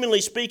 humanly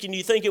speaking, do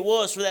you think it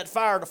was for that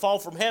fire to fall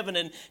from heaven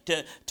and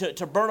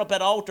to burn up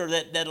that altar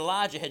that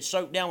Elijah had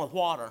soaked down with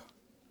water?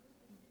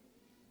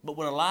 But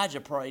when Elijah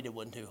prayed, it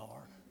wasn't too hard.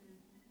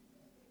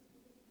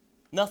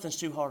 Nothing's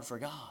too hard for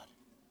God.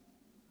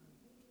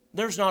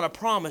 There's not a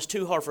promise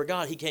too hard for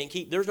God He can't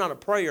keep. There's not a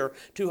prayer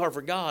too hard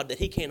for God that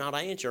He cannot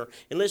answer.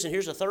 And listen,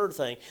 here's the third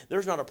thing.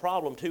 There's not a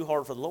problem too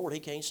hard for the Lord He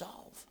can't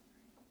solve.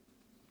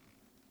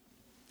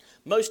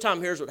 Most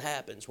time, here's what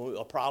happens when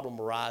a problem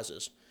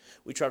arises.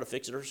 We try to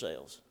fix it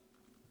ourselves.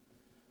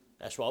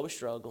 That's why we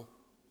struggle.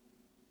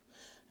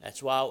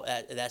 That's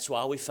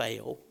why we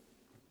fail.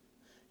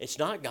 It's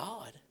not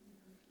God.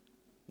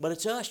 But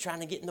it's us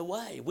trying to get in the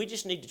way. We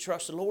just need to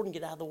trust the Lord and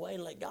get out of the way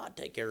and let God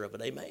take care of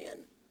it.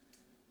 Amen.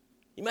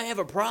 You may have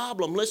a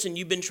problem. Listen,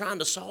 you've been trying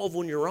to solve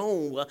on your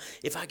own. Well,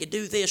 if I could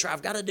do this, or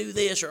I've got to do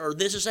this, or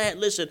this is that.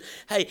 Listen,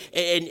 hey,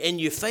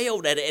 and you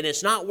failed at it, and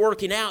it's not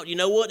working out. You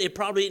know what? It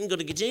probably isn't going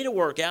to continue to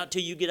work out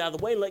till you get out of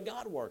the way and let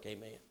God work.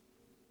 Amen.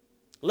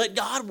 Let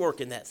God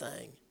work in that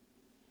thing.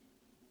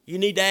 You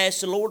need to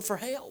ask the Lord for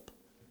help.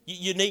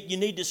 You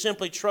need to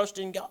simply trust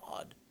in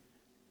God.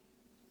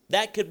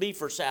 That could be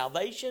for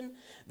salvation.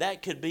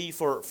 That could be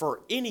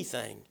for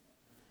anything.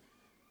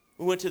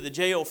 We went to the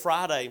jail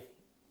Friday.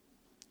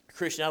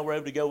 Christian and I were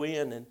able to go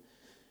in and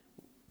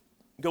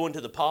go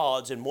into the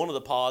pods. And one of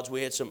the pods,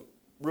 we had some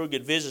real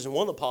good visitors. In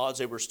one of the pods,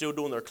 they were still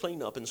doing their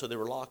cleanup, and so they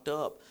were locked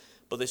up.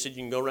 But they said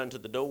you can go around to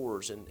the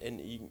doors, and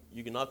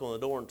you can knock on the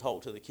door and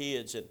talk to the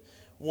kids. And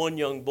one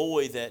young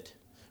boy that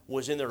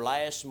was in there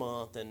last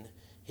month, and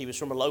he was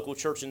from a local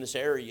church in this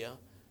area,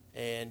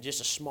 and just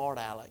a smart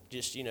aleck,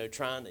 just,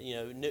 trying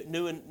to,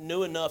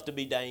 knew enough to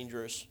be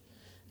dangerous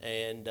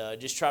and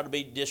just try to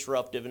be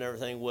disruptive and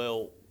everything.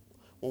 Well,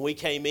 when we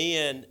came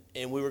in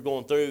and we were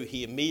going through,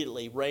 he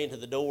immediately ran to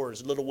the door.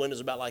 His little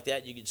windows about like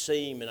that, you could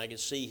see him, and I could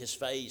see his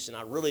face, and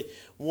I really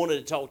wanted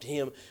to talk to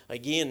him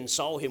again and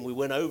saw him. We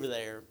went over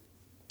there.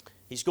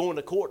 He's going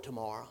to court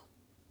tomorrow.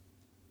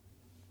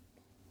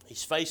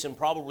 He's facing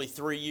probably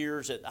 3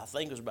 years. I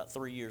think it was about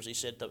 3 years. He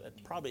said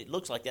probably it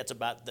looks like that's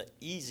about the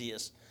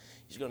easiest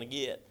he's going to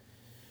get.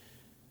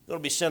 Going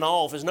to be sent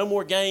off. There's no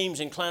more games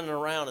and clowning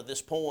around at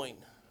this point.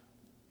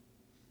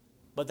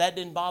 But that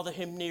didn't bother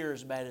him near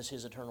as bad as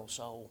his eternal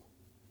soul.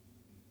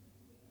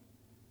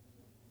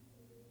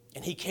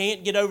 And he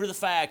can't get over the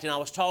fact, and I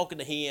was talking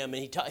to him,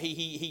 and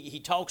he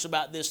talks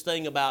about this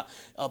thing about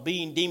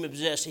being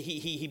demon-possessed.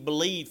 He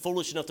believed,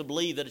 foolish enough to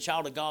believe that a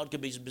child of God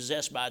could be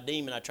possessed by a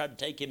demon. I tried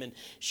to take him and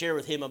share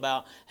with him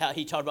about how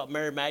he talked about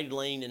Mary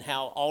Magdalene and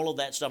how all of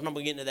that stuff. I'm not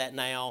going to get into that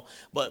now,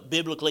 but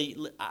biblically,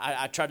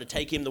 I tried to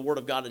take him the Word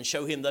of God and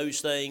show him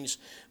those things.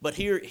 But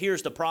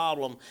here's the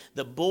problem.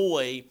 The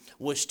boy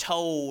was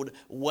told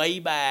way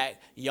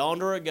back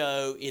yonder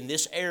ago in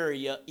this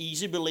area,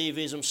 easy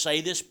believism,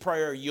 say this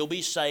prayer, you'll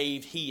be saved.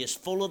 He is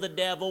full of the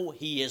devil.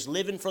 He is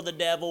living for the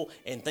devil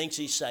and thinks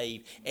he's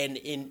saved. And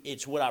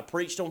it's what I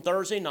preached on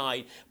Thursday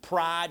night.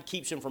 Pride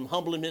keeps him from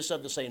humbling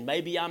himself to saying,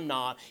 maybe I'm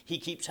not. He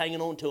keeps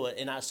hanging on to it.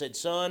 And I said,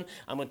 son,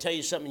 I'm going to tell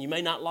you something you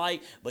may not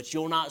like, but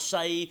you're not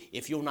saved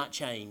if you're not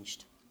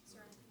changed.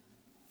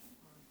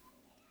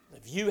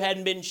 If you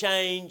hadn't been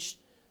changed,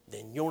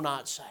 then you're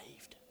not saved.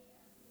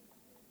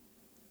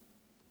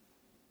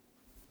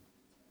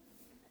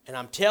 And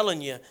I'm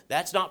telling you,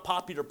 that's not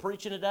popular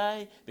preaching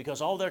today,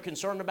 because all they're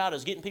concerned about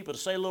is getting people to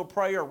say a little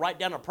prayer, write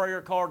down a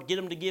prayer card, get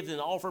them to give them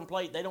the offering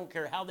plate. They don't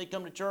care how they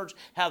come to church,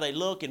 how they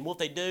look, and what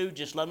they do.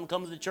 Just let them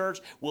come to the church.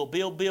 We'll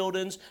build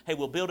buildings. Hey,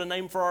 we'll build a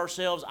name for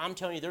ourselves. I'm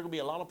telling you, there are going to be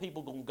a lot of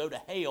people going to go to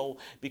hell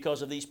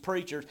because of these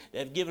preachers that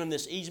have given them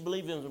this easy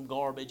believism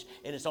garbage,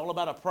 and it's all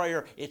about a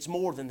prayer. It's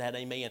more than that,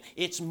 amen.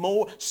 It's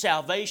more,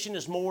 salvation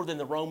is more than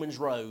the Romans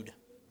road.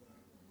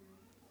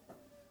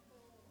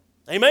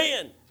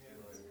 Amen.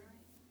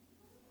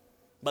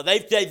 But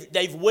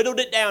they've whittled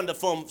it down to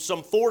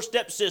some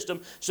four-step system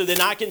so then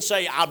I can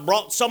say, I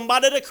brought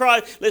somebody to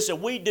Christ.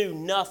 Listen, we do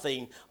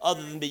nothing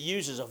other than be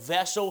used as a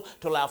vessel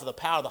to allow for the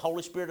power of the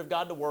Holy Spirit of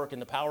God to work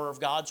and the power of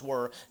God's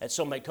Word, that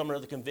some may come under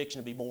the conviction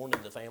to be born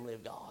into the family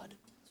of God.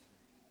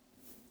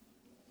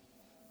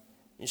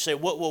 You say,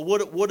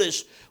 what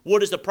is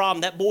the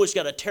problem? That boy's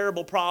got a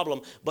terrible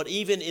problem. But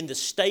even in the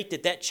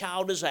state that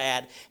child is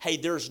at, hey,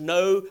 there's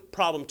no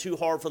problem too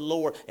hard for the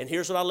Lord. And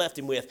here's what I left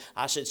him with.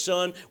 I said,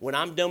 son, when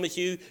I'm done with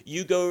you,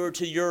 you go over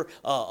to your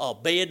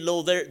bed,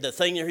 the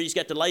thing there he's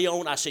got to lay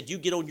on. I said, you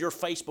get on your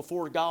face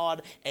before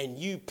God and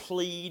you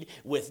plead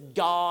with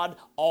God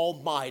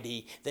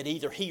Almighty that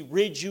either He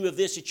rids you of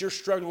this that you're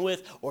struggling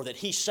with or that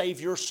He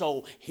save your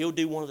soul. He'll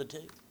do one of the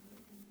two.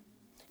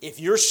 If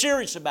you're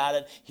serious about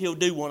it, He'll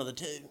do one of the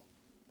two.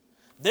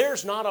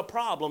 There's not a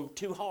problem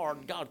too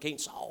hard God can't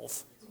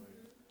solve.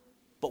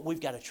 But we've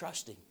got to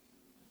trust Him.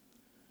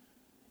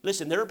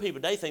 Listen, there are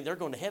people, they think they're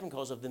going to heaven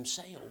because of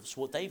themselves,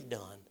 what they've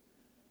done.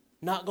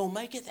 Not going to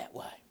make it that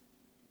way.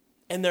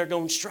 And they're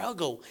going to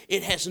struggle.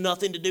 It has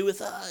nothing to do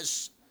with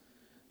us.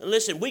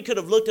 Listen, we could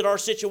have looked at our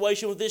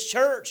situation with this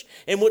church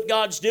and what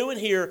God's doing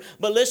here.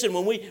 But listen,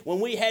 when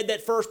we had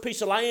that first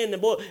piece of land,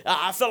 and boy,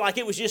 I felt like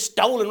it was just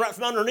stolen right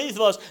from underneath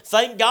of us.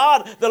 Thank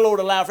God the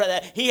Lord allowed for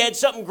that. He had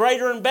something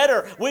greater and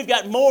better. We've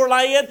got more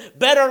land,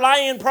 better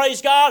land,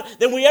 praise God,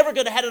 than we ever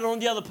could have had it on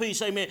the other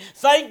piece, amen.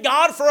 Thank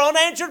God for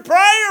unanswered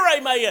prayer,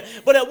 amen.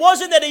 But it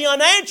wasn't that He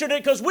unanswered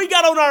it because we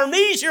got on our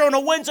knees here on a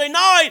Wednesday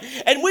night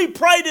and we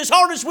prayed as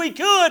hard as we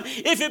could.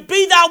 If it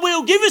be Thy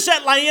will, give us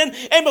that land.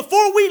 And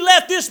before we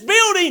left this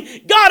building,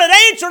 God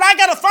had answered. I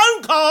got a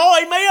phone call,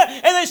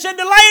 amen, and they said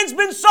the land's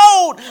been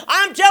sold.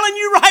 I'm telling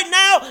you right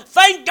now,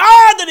 thank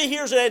God that He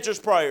hears and answers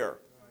prayer.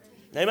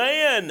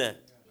 Amen.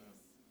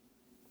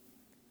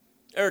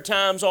 There are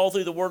times all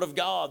through the Word of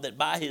God that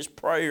by His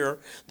prayer,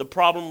 the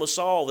problem was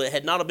solved. It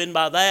had not have been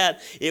by that,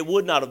 it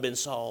would not have been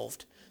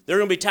solved. There are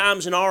going to be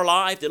times in our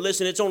life that,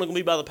 listen, it's only going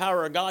to be by the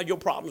power of God, your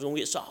problem's going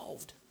to get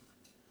solved.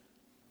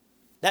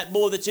 That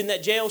boy that's in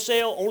that jail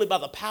cell, only by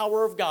the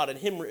power of God and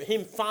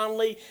him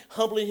finally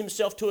humbling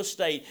himself to a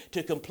state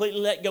to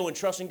completely let go and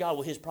trust in God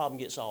will his problem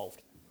get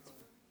solved.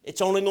 It's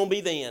only going to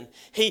be then.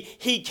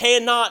 He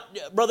cannot,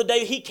 Brother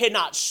David, he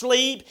cannot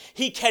sleep.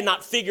 He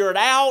cannot figure it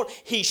out.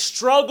 He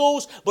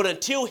struggles, but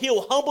until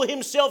he'll humble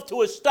himself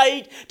to a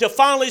state to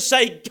finally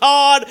say,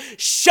 God,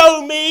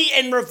 show me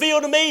and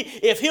reveal to me,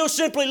 if he'll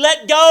simply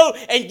let go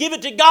and give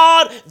it to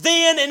God,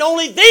 then and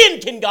only then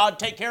can God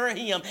take care of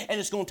him. And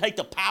it's going to take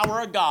the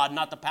power of God,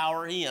 not the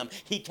power of him.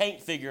 He can't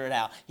figure it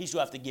out. He's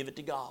going to have to give it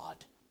to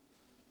God.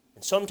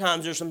 And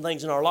sometimes there's some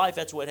things in our life,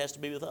 that's the way it has to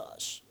be with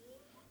us.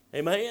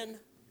 Amen?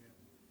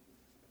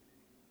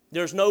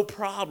 There's no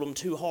problem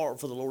too hard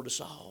for the Lord to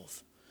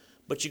solve.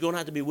 But you're going to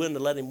have to be willing to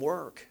let Him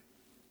work.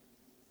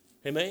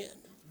 Amen.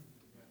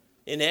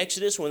 In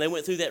Exodus, when they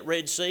went through that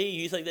Red Sea,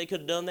 you think they could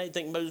have done that? You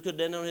think Moses could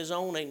have done it on his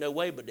own? Ain't no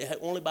way. But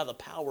only by the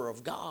power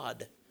of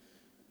God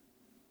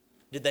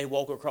did they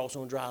walk across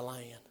on dry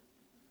land.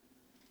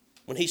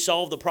 When He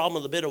solved the problem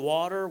of the bit of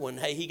water, when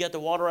He got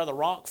the water out of the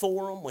rock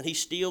for them, when He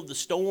stilled the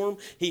storm,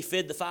 He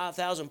fed the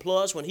 5,000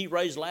 plus, when He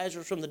raised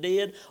Lazarus from the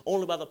dead,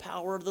 only by the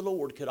power of the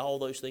Lord could all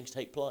those things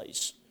take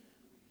place.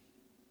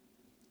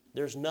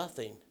 There's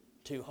nothing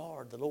too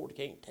hard the Lord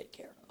can't take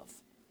care of.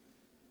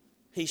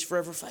 He's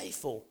forever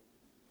faithful.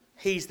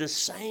 He's the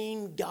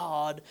same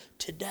God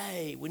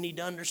today. We need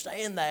to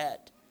understand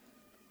that.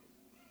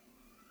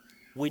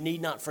 We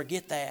need not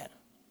forget that.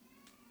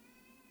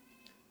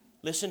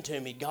 Listen to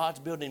me. God's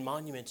building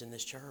monuments in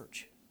this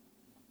church.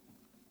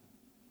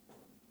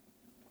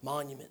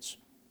 Monuments.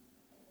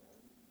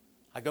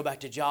 I go back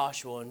to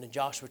Joshua, and in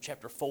Joshua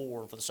chapter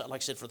 4, like I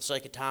said, for the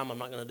sake of time, I'm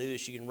not going to do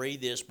this. You can read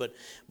this, but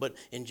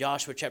in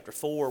Joshua chapter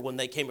 4, when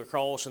they came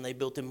across and they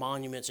built them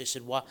monuments, they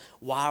said, why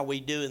are we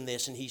doing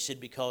this? And he said,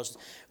 because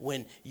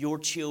when your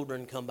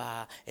children come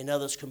by and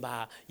others come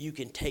by, you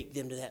can take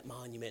them to that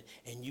monument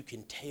and you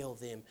can tell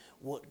them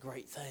what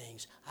great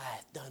things I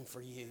have done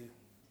for you.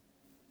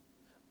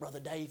 Brother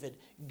David,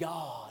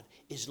 God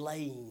is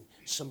laying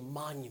some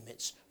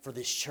monuments for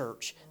this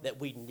church that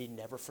we need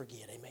never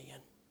forget. Amen.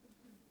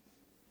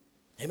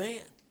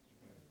 Amen.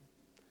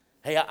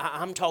 Hey,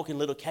 I'm talking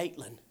little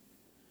Caitlin.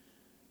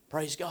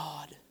 Praise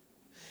God.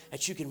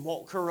 That you can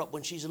walk her up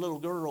when she's a little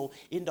girl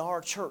into our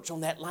church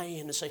on that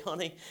land and say,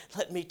 honey,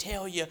 let me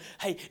tell you,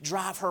 hey,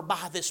 drive her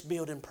by this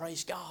building,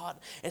 praise God,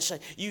 and say,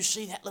 you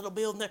see that little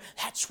building there?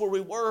 That's where we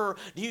were.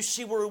 Do you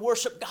see where we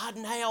worship God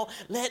now?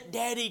 Let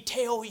Daddy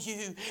tell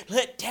you.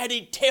 Let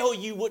Daddy tell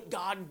you what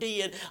God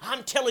did.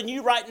 I'm telling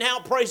you right now,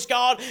 praise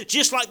God,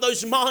 just like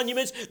those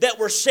monuments that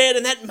were set,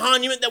 and that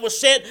monument that was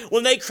set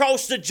when they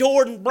crossed the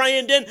Jordan,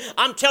 Brandon,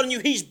 I'm telling you,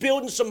 He's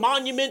building some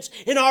monuments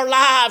in our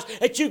lives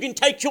that you can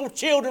take your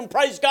children,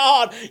 praise God.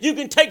 You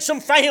can take some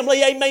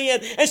family,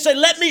 amen, and say,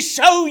 let me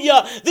show you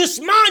this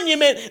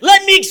monument.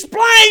 Let me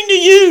explain to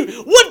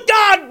you what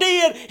God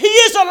did. He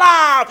is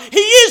alive. He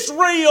is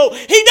real.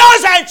 He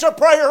does answer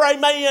prayer,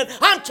 amen.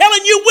 I'm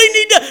telling you, we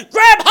need to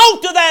grab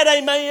hold of that,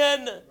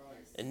 amen,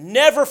 and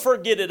never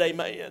forget it,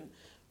 amen.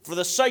 For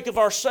the sake of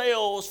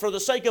ourselves, for the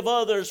sake of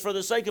others, for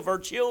the sake of our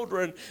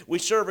children, we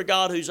serve a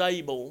God who's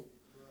able.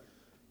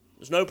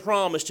 There's no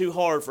promise too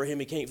hard for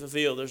Him He can't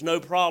fulfill. There's no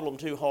problem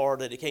too hard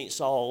that He can't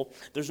solve.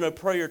 There's no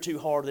prayer too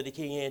hard that He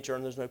can't answer.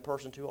 And there's no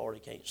person too hard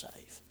He can't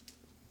save.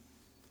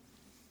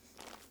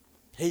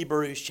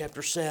 Hebrews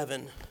chapter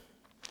 7.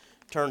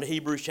 Turn to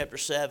Hebrews chapter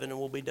 7 and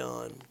we'll be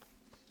done.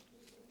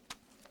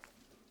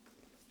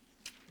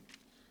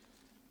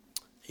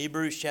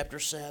 Hebrews chapter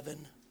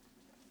 7.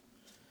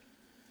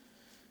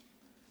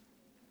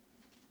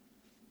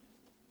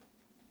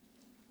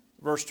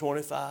 Verse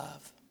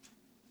 25.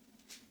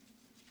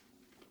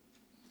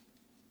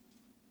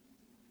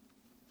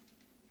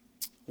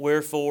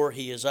 Wherefore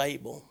He is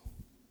able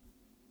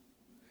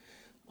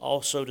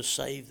also to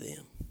save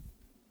them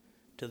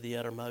to the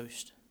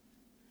uttermost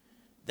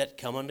that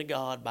come unto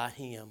God by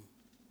Him,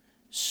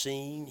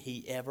 seeing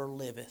He ever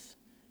liveth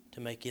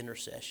to make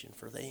intercession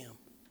for them.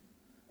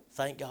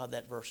 Thank God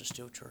that verse is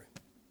still true.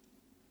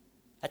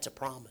 That's a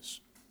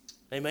promise.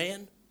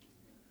 Amen?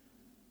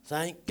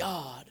 Thank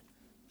God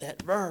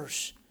that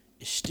verse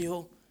is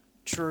still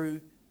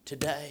true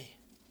today.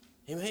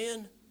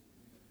 Amen?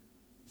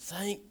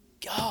 Thank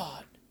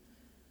God.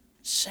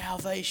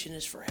 Salvation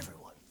is for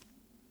everyone.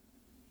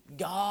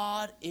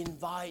 God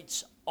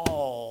invites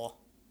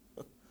all,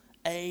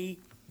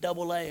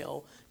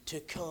 A-double-L, to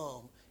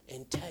come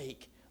and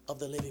take of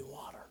the living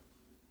water.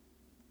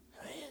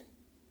 Amen.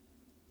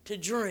 To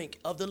drink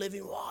of the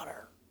living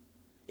water.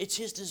 It's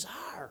His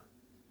desire.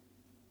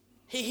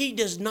 He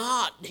does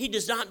not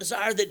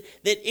desire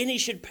that any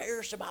should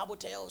perish, the Bible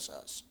tells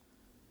us.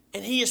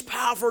 And He is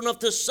powerful enough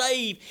to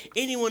save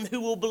anyone who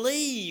will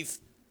believe.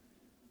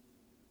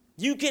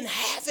 You can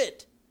have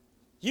it.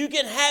 You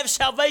can have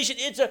salvation.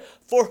 It's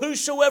for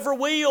whosoever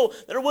will,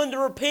 that are willing to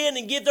repent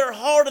and give their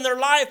heart and their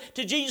life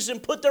to Jesus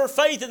and put their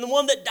faith in the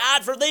one that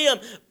died for them.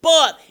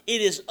 But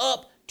it is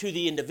up to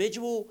the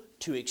individual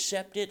to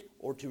accept it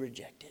or to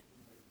reject it.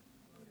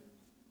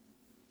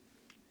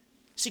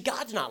 See,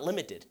 God's not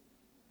limited.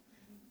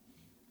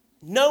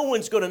 No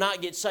one's going to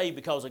not get saved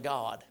because of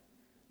God.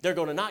 They're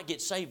going to not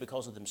get saved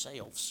because of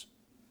themselves.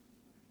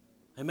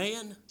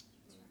 Amen?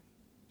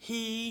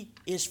 He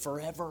is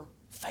forever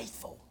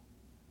faithful.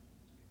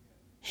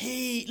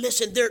 There's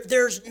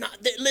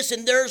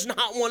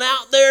not one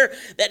out there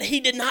that He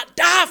did not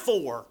die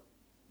for.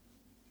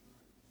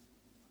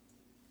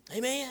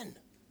 Amen.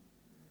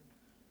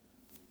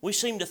 We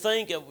seem to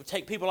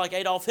take people like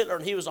Adolf Hitler,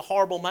 and he was a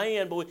horrible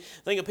man, but we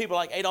think of people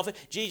like Adolf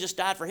Hitler. Jesus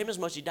died for him as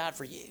much as He died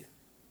for you.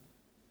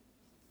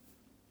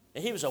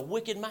 And he was a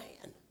wicked man.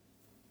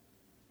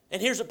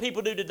 And here's what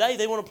people do today.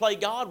 They want to play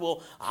God.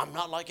 Well, I'm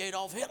not like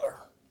Adolf Hitler.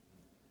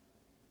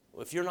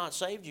 Well, if you're not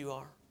saved, you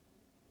are.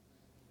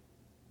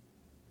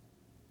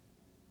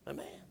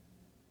 Amen.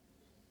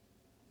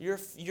 Your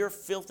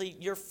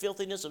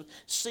filthiness of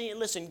sin.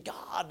 Listen,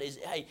 God is,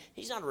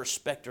 He's not a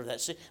respecter of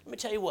that sin. Let me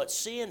tell you what,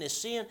 sin is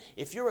sin.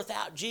 If you're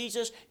without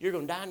Jesus, you're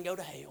going to die and go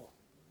to hell.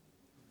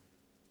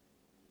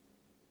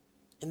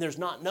 And there's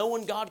no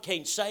one God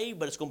can't save,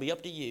 but it's going to be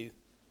up to you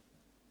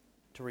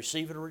to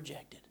receive it or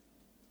reject it.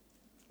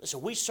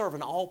 Listen, we serve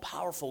an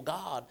all-powerful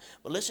God.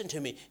 But listen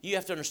to me, you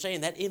have to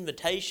understand that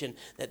invitation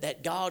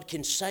that God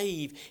can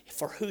save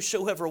for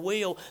whosoever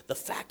will. The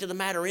fact of the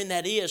matter in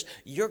that is,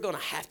 you're going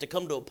to have to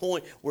come to a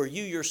point where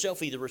you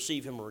yourself either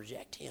receive Him or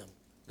reject Him.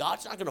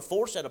 God's not going to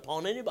force that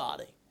upon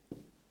anybody.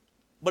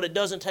 But it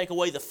doesn't take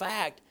away the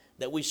fact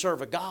that we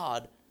serve a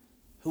God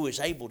who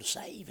is able to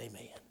save.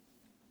 Amen.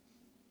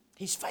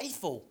 He's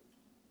faithful.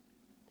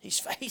 He's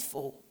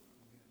faithful.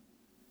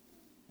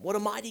 What a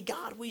mighty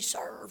God we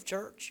serve,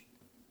 church.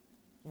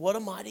 What a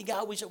mighty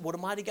God we serve. What a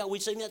mighty God. We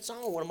sing that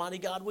song, what a mighty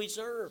God we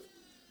serve.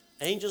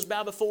 Angels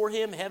bow before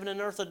Him. Heaven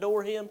and earth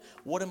adore Him.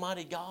 What a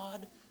mighty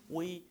God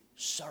we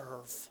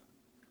serve.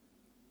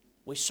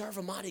 We serve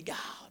a mighty God.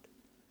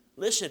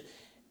 Listen,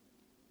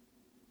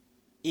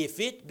 if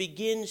it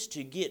begins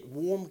to get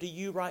warm to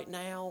you right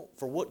now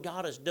for what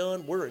God has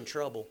done, we're in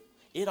trouble.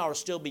 It ought to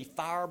still be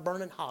fire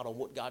burning hot on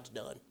what God's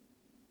done.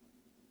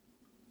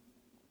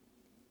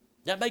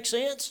 That makes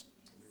sense?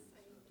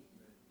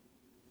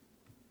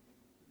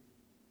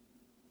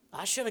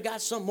 I should have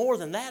got some more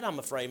than that, I'm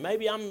afraid.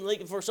 Maybe I'm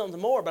looking for something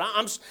more, but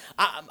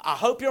I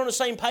hope you're on the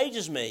same page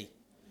as me.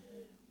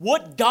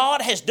 What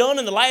God has done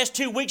in the last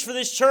 2 weeks for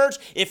this church,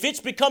 if it's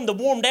become the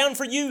warm down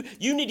for you,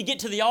 you need to get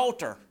to the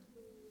altar.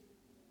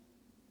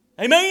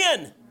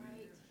 Amen.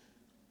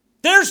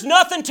 There's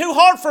nothing too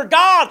hard for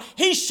God.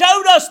 He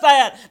showed us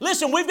that.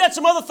 Listen, we've got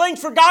some other things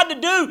for God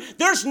to do.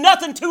 There's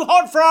nothing too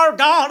hard for our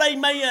God.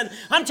 Amen.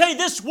 I'm telling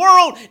you, this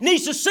world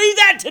needs to see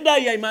that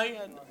today.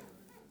 Amen.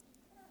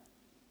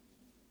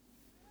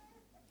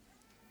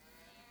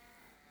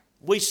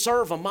 We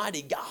serve a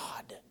mighty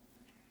God.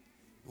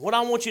 What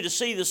I want you to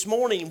see this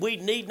morning, we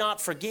need not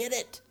forget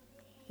it.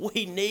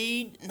 We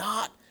need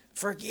not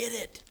forget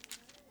it.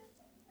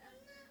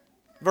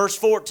 Verse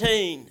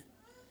 14.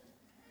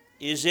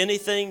 Is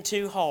anything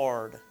too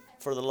hard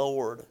for the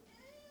Lord?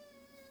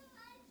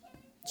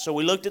 So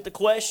we looked at the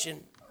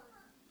question.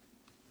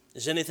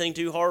 Is anything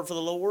too hard for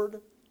the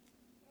Lord?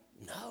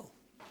 No.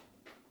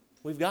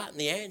 We've gotten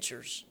the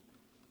answers.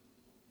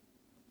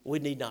 We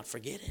need not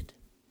forget it.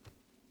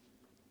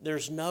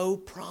 There's no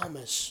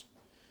promise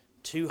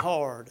too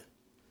hard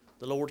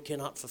the Lord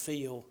cannot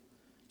fulfill.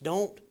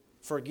 Don't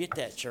forget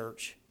that,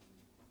 church.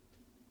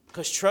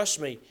 Because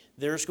trust me,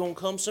 there's going to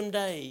come some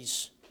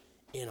days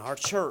in our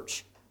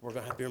church we're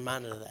going to have to be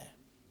reminded of that.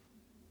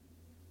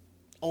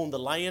 On the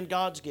land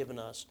God's given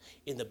us,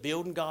 in the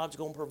building God's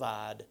going to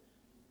provide,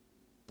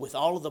 with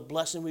all of the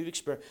blessing we've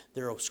experienced,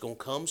 there's going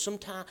to come some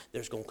time,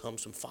 there's going to come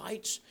some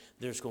fights,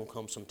 there's going to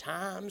come some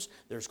times,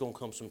 there's going to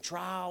come some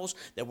trials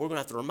that we're going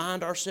to have to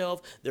remind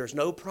ourselves there's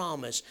no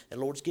promise that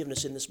the Lord's given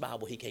us in this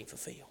Bible He can't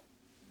fulfill.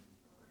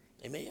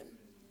 Amen.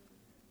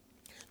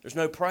 There's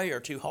no prayer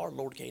too hard the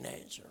Lord can't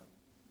answer.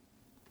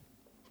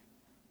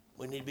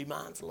 We need to be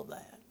mindful of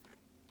that.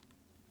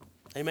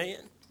 Amen.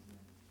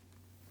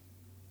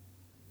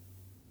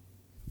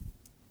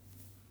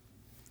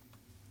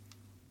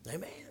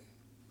 Amen.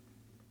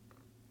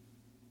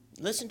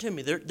 Listen to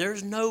me.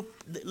 There's no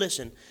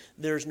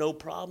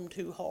problem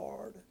too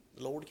hard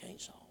the Lord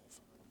can't solve.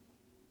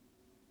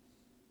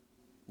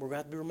 We're going to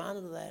have to be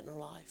reminded of that in our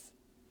life.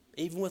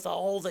 Even with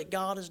all that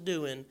God is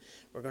doing,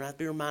 we're going to have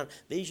to be reminded.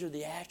 These are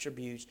the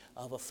attributes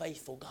of a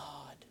faithful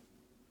God.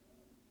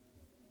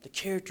 The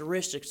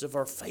characteristics of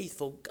our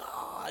faithful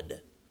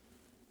God.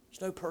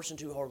 There's no person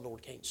too hard the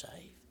Lord can't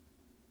save.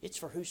 It's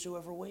for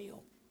whosoever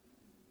will.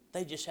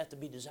 They just have to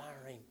be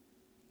desiring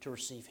to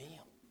receive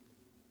Him.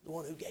 The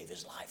one who gave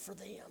His life for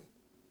them.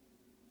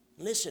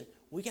 Listen,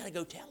 we got to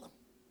go tell them.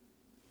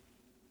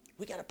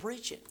 We got to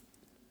preach it.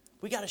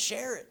 We got to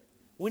share it.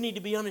 We need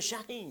to be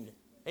unashamed.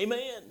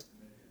 Amen.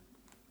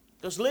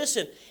 Because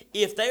listen,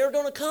 if they are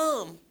going to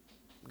come,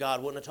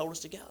 God wouldn't have told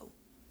us to go.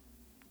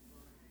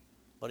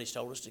 But He's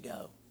told us to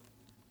go.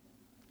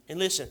 And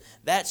listen,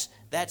 that's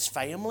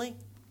family.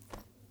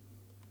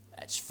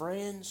 That's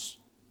friends.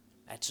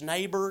 That's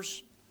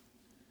neighbors.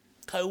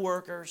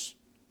 Co-workers.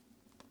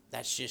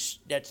 That's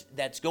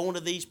going to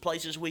these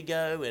places we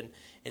go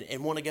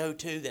and want to go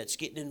to. That's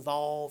getting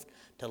involved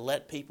to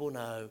let people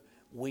know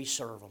we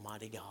serve a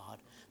mighty God.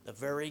 The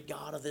very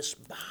God of this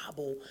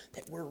Bible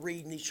that we're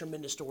reading these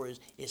tremendous stories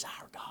is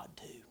our God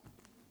too.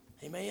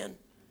 Amen?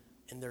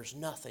 And there's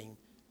nothing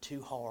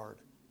too hard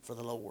for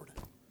the Lord.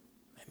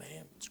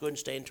 Amen. Let's go ahead and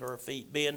stand to our feet. Ben.